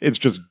 it's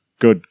just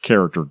good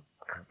character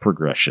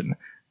progression.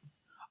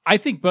 I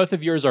think both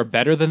of yours are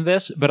better than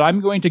this, but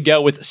I'm going to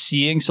go with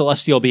seeing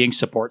Celestial being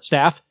support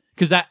staff,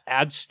 because that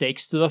adds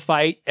stakes to the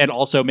fight, and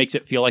also makes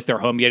it feel like their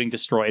home getting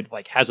destroyed,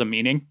 like, has a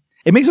meaning.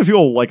 It makes it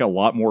feel like a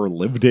lot more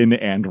lived in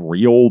and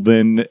real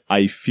than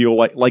I feel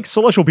like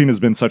Celestial Being has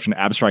been such an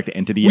abstract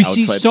entity we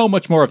outside. See so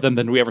much more of them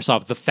than we ever saw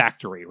of the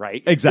Factory,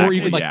 right? Exactly.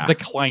 Or even like the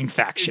Klein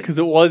faction. Because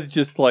it was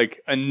just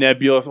like a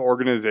nebulous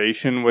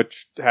organization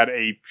which had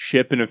a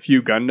ship and a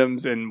few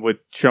Gundams, and with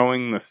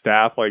showing the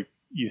staff, like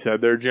you said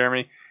there,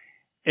 Jeremy,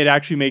 it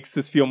actually makes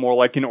this feel more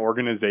like an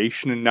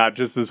organization and not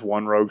just this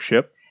one rogue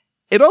ship.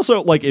 It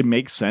also, like, it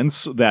makes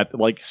sense that,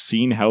 like,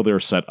 seeing how they're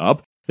set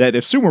up, that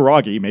if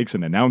Sumeragi makes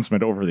an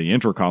announcement over the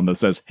intercom that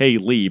says, hey,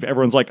 leave,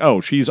 everyone's like,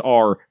 oh, she's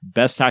our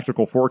best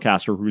tactical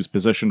forecaster who's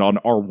positioned on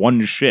our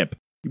one ship.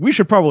 We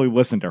should probably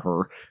listen to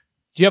her.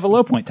 Do you have a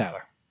low point,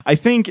 Tyler? I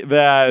think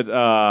that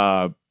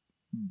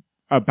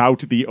about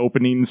the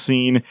opening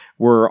scene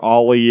where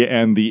Ollie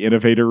and the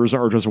Innovators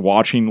are just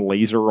watching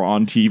Laser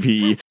on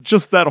TV,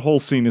 just that whole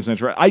scene is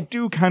interesting. I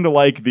do kind of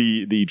like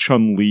the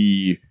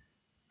Chun-Li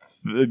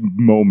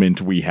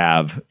moment we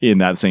have in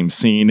that same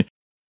scene,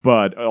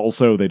 but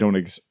also they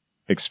don't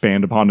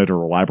expand upon it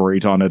or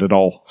elaborate on it at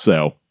all.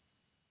 So,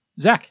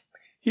 Zach,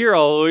 here,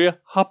 Hallelujah,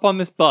 hop on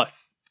this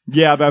bus.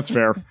 Yeah, that's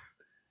fair.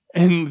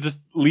 And just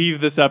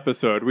leave this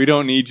episode. We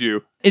don't need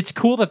you. It's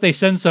cool that they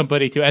send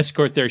somebody to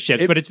escort their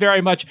ships, but it's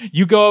very much,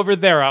 you go over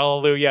there,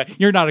 Hallelujah.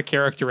 You're not a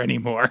character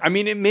anymore. I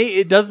mean,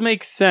 it does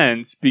make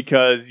sense,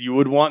 because you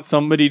would want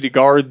somebody to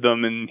guard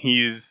them, and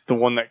he's the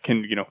one that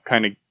can,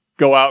 kind of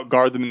go out,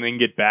 guard them, and then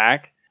get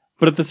back.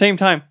 But at the same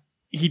time,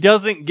 he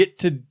doesn't get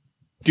to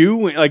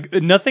do, like,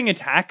 nothing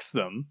attacks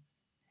them.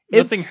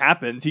 Nothing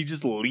happens. He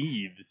just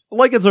leaves.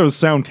 Like, it's a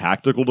sound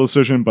tactical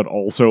decision, but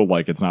also,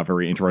 like, it's not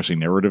very interesting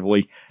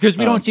narratively. Because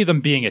we don't see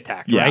them being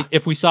attacked, right?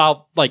 If we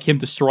saw, like, him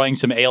destroying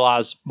some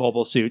Ayla's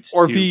mobile suits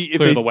or to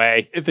clear the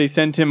way. If they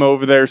sent him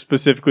over there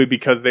specifically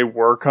because they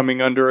were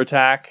coming under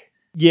attack.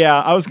 Yeah,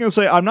 I was going to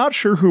say, I'm not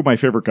sure who my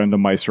favorite Gundam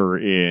Meister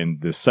in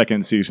the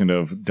second season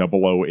of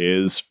 00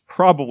 is.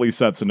 Probably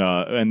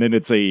Setsuna, and then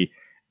it's a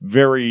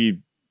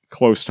very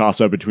close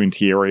toss-up between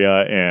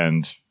Tieria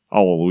and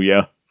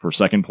Alleluia for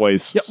second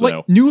place. Yeah, so.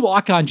 like, New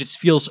Lock-On just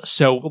feels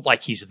so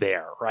like he's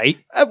there, right?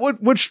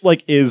 Which,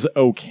 like, is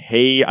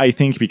okay, I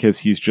think, because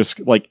he's just,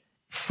 like,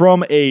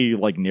 from a,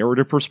 like,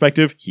 narrative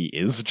perspective, he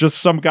is just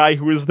some guy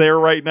who is there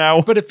right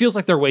now. But it feels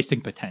like they're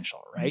wasting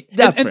potential, right?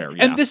 That's and, fair,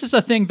 yeah. And this is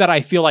a thing that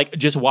I feel like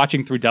just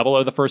watching through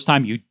 00 the first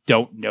time, you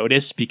don't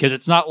notice, because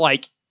it's not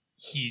like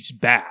he's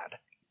bad.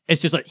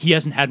 It's just like he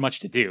hasn't had much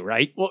to do,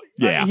 right? Well,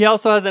 yeah. He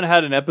also hasn't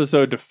had an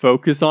episode to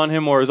focus on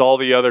him, whereas all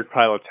the other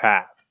pilots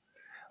have.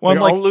 Well,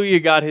 like, Alleluia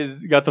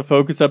got the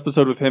focus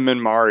episode with him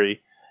and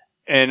Mari,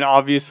 and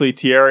obviously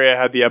Tieria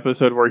had the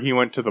episode where he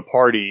went to the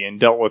party and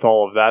dealt with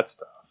all of that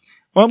stuff.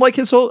 Well, like,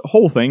 his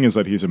whole thing is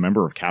that he's a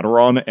member of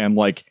Cateron, and,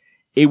 like,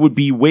 it would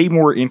be way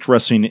more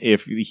interesting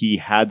if he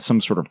had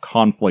some sort of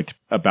conflict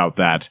about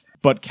that.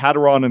 But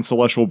Cateron and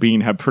Celestial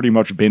Being have pretty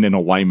much been in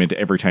alignment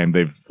every time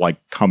they've, like,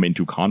 come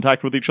into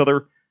contact with each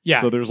other.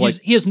 Yeah, so there's,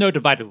 he has no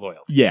divided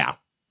loyalty. Yeah,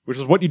 which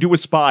is what you do with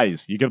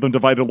spies. You give them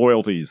divided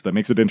loyalties. That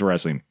makes it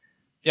interesting.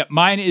 Yeah,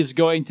 mine is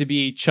going to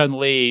be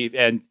Chun-Li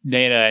and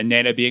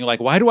Nana being like,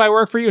 why do I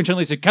work for you? And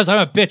Chun-Li said, because I'm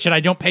a bitch and I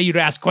don't pay you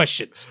to ask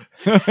questions.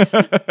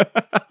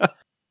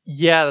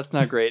 Yeah, that's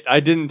not great.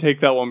 I didn't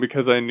take that one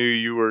because I knew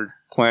you were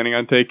planning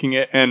on taking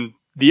it, and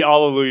the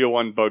Alleluia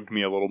one bugged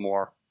me a little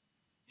more.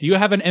 Do you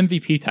have an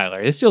MVP,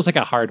 Tyler? This feels like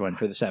a hard one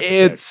for this episode.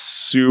 It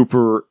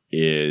super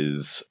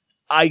is.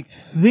 I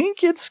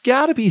think it's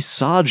gotta be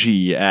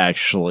Saji,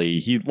 actually.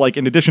 He, like,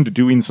 in addition to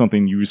doing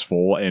something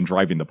useful and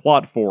driving the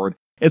plot forward,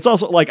 it's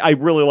also, like, I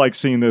really like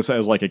seeing this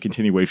as, like, a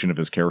continuation of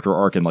his character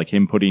arc and, like,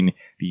 him putting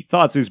the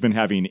thoughts he's been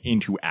having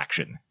into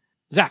action.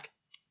 Zach.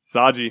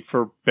 Saji,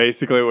 for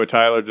basically what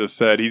Tyler just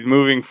said. He's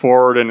moving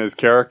forward in his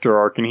character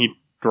arc, and he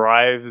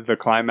drives the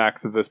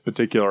climax of this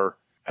particular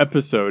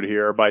episode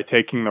here by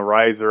taking the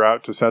riser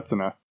out to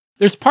Setsuna.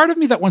 There's part of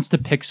me that wants to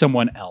pick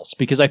someone else,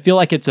 because I feel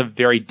like it's a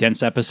very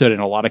dense episode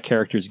and a lot of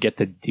characters get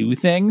to do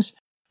things.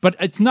 But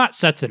it's not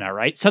Setsuna,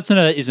 right?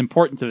 Setsuna is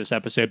important to this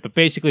episode, but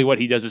basically what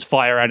he does is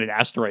fly around an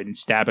asteroid and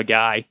stab a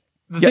guy.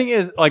 The thing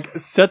is, like,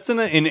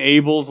 Setsuna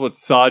enables what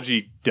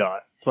Saji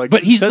does. Like,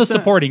 but he's the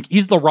supporting,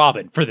 he's the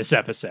Robin for this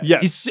episode.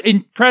 Yes. He's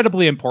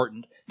incredibly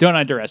important. Don't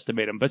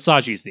underestimate him, but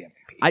Saji's the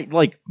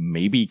MVP.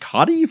 Maybe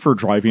Kadi for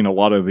driving a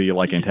lot of the,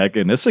 like,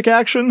 antagonistic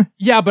action?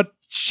 Yeah, but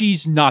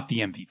she's not the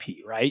MVP,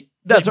 right?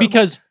 That's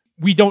because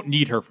we don't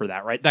need her for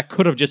that, right? That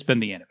could have just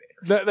been the innovators.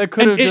 That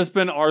could have just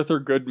been Arthur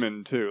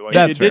Goodman, too. Like,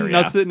 that's it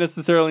didn't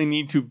necessarily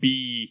need to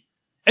be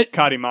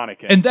Kadi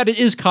Monica. And that it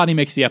is Kadi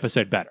makes the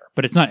episode better,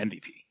 but it's not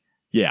MVP.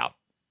 Yeah.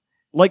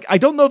 Like, I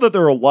don't know that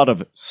there are a lot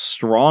of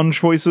strong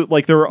choices.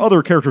 Like, there are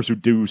other characters who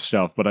do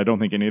stuff, but I don't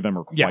think any of them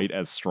are quite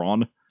as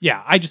strong.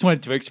 Yeah, I just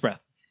wanted to express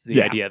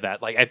the idea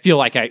that, like, I feel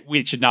like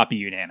it should not be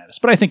unanimous,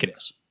 but I think it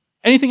is.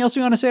 Anything else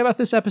you want to say about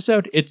this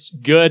episode? It's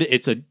good.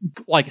 It's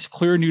it's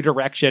clear new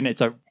direction. It's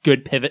a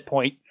good pivot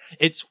point.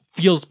 It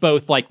feels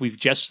both like we've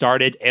just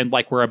started and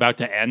like we're about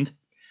to end.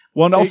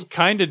 Well, and also, it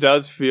kind of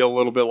does feel a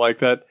little bit like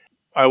that.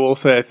 I will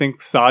say, I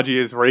think Saji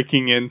is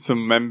raking in some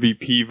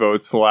MVP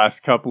votes the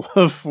last couple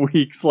of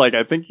weeks. Like,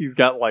 I think he's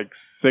got like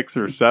 6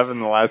 or 7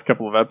 the last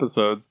couple of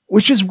episodes.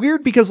 Which is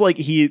weird because, like,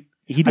 he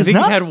does he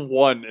not... had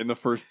 1 in the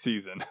first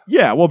season.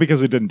 Yeah, well,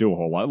 because it didn't do a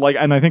whole lot. Like,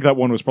 and I think that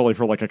one was probably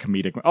for, like, a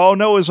comedic... Oh,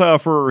 no, it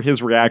was for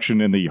his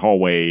reaction in the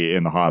hallway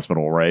in the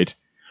hospital, right?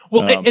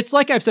 Well, it's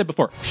like I've said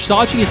before.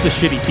 Saji is the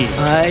shitty team.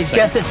 I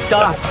guess it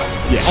stopped.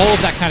 Yeah. All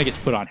of that kind of gets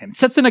put on him.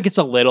 Setsuna gets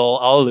a little.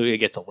 Alleluia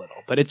gets a little.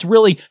 But it's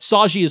really...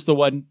 Saji is the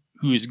one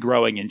who's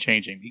growing and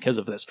changing because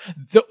of this.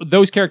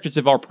 Those characters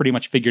have all pretty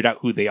much figured out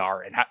who they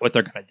are and what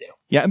they're going to do.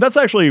 Yeah, and that's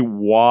actually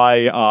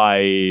why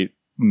I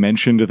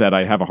mentioned that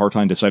I have a hard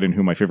time deciding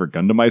who my favorite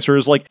Gundam Meister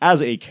is. Like,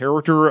 as a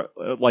character,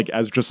 like,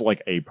 as just,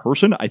 like, a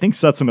person, I think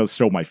Setsuna is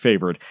still my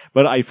favorite,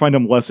 but I find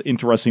him less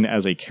interesting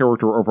as a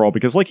character overall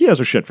because, like, he has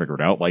his shit figured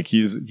out. Like,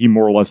 he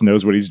more or less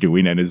knows what he's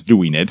doing and is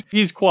doing it.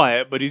 He's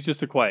quiet, but he's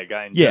just a quiet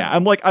guy. Yeah,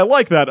 and, like, I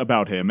like that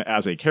about him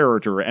as a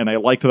character, and I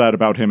liked that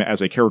about him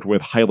as a character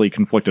with highly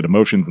conflicted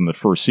emotions in the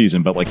first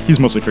season, but, like, he's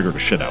mostly figured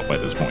his shit out by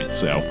this point,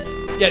 so...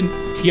 Yeah, and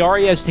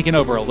Tieria has taken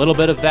over a little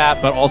bit of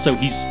that, but also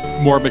he's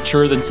more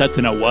mature than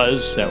Setsuna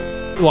was, so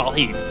while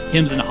he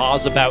hymns and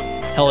haws about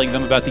telling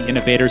them about the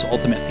innovators,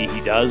 ultimately he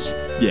does.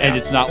 Yeah. And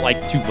it's not, like,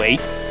 too late.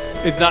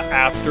 It's not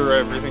after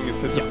everything has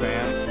hit the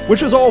fan.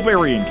 Which is all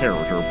very in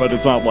character, but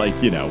it's not like,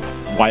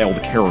 wild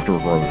character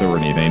growth or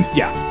anything.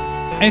 Yeah.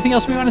 Anything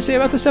else we want to say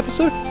about this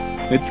episode?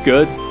 It's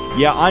good.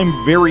 Yeah, I'm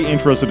very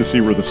interested to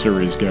see where the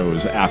series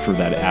goes after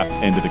that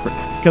end of the...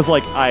 Because,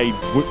 like,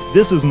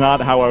 this is not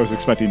how I was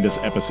expecting this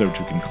episode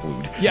to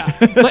conclude. Yeah,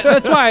 but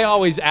that's why I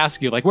always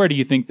ask you, like, where do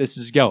you think this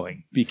is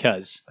going?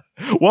 Because...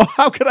 Well,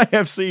 how could I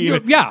have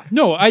seen... Yeah,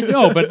 no, I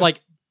know, but,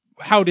 like,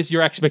 how does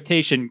your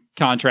expectation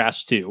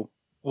contrast to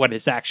what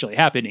is actually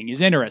happening is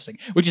interesting,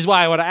 which is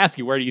why I want to ask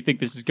you, where do you think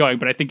this is going?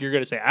 But I think you're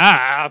going to say,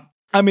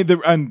 I mean,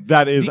 and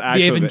that is the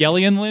actually...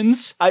 Evangelion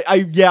lens?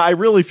 I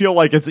really feel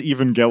like it's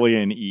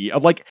Evangelion-y.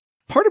 Like,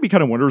 part of me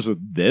kind of wonders if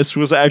this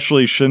was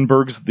actually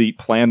Shinberg's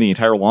plan the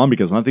entire long,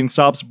 because nothing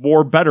stops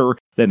war better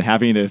than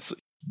having a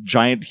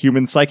giant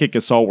human psychic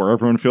assault where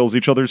everyone feels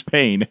each other's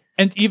pain.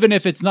 And even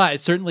if it's not, it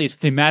certainly is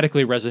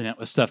thematically resonant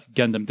with stuff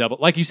Gundam Double.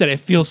 Like you said,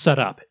 it feels set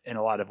up in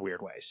a lot of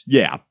weird ways.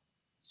 Yeah.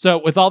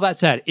 So with all that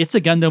said, It's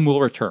a Gundam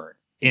will return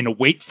in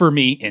Wait for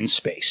Me in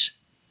Space.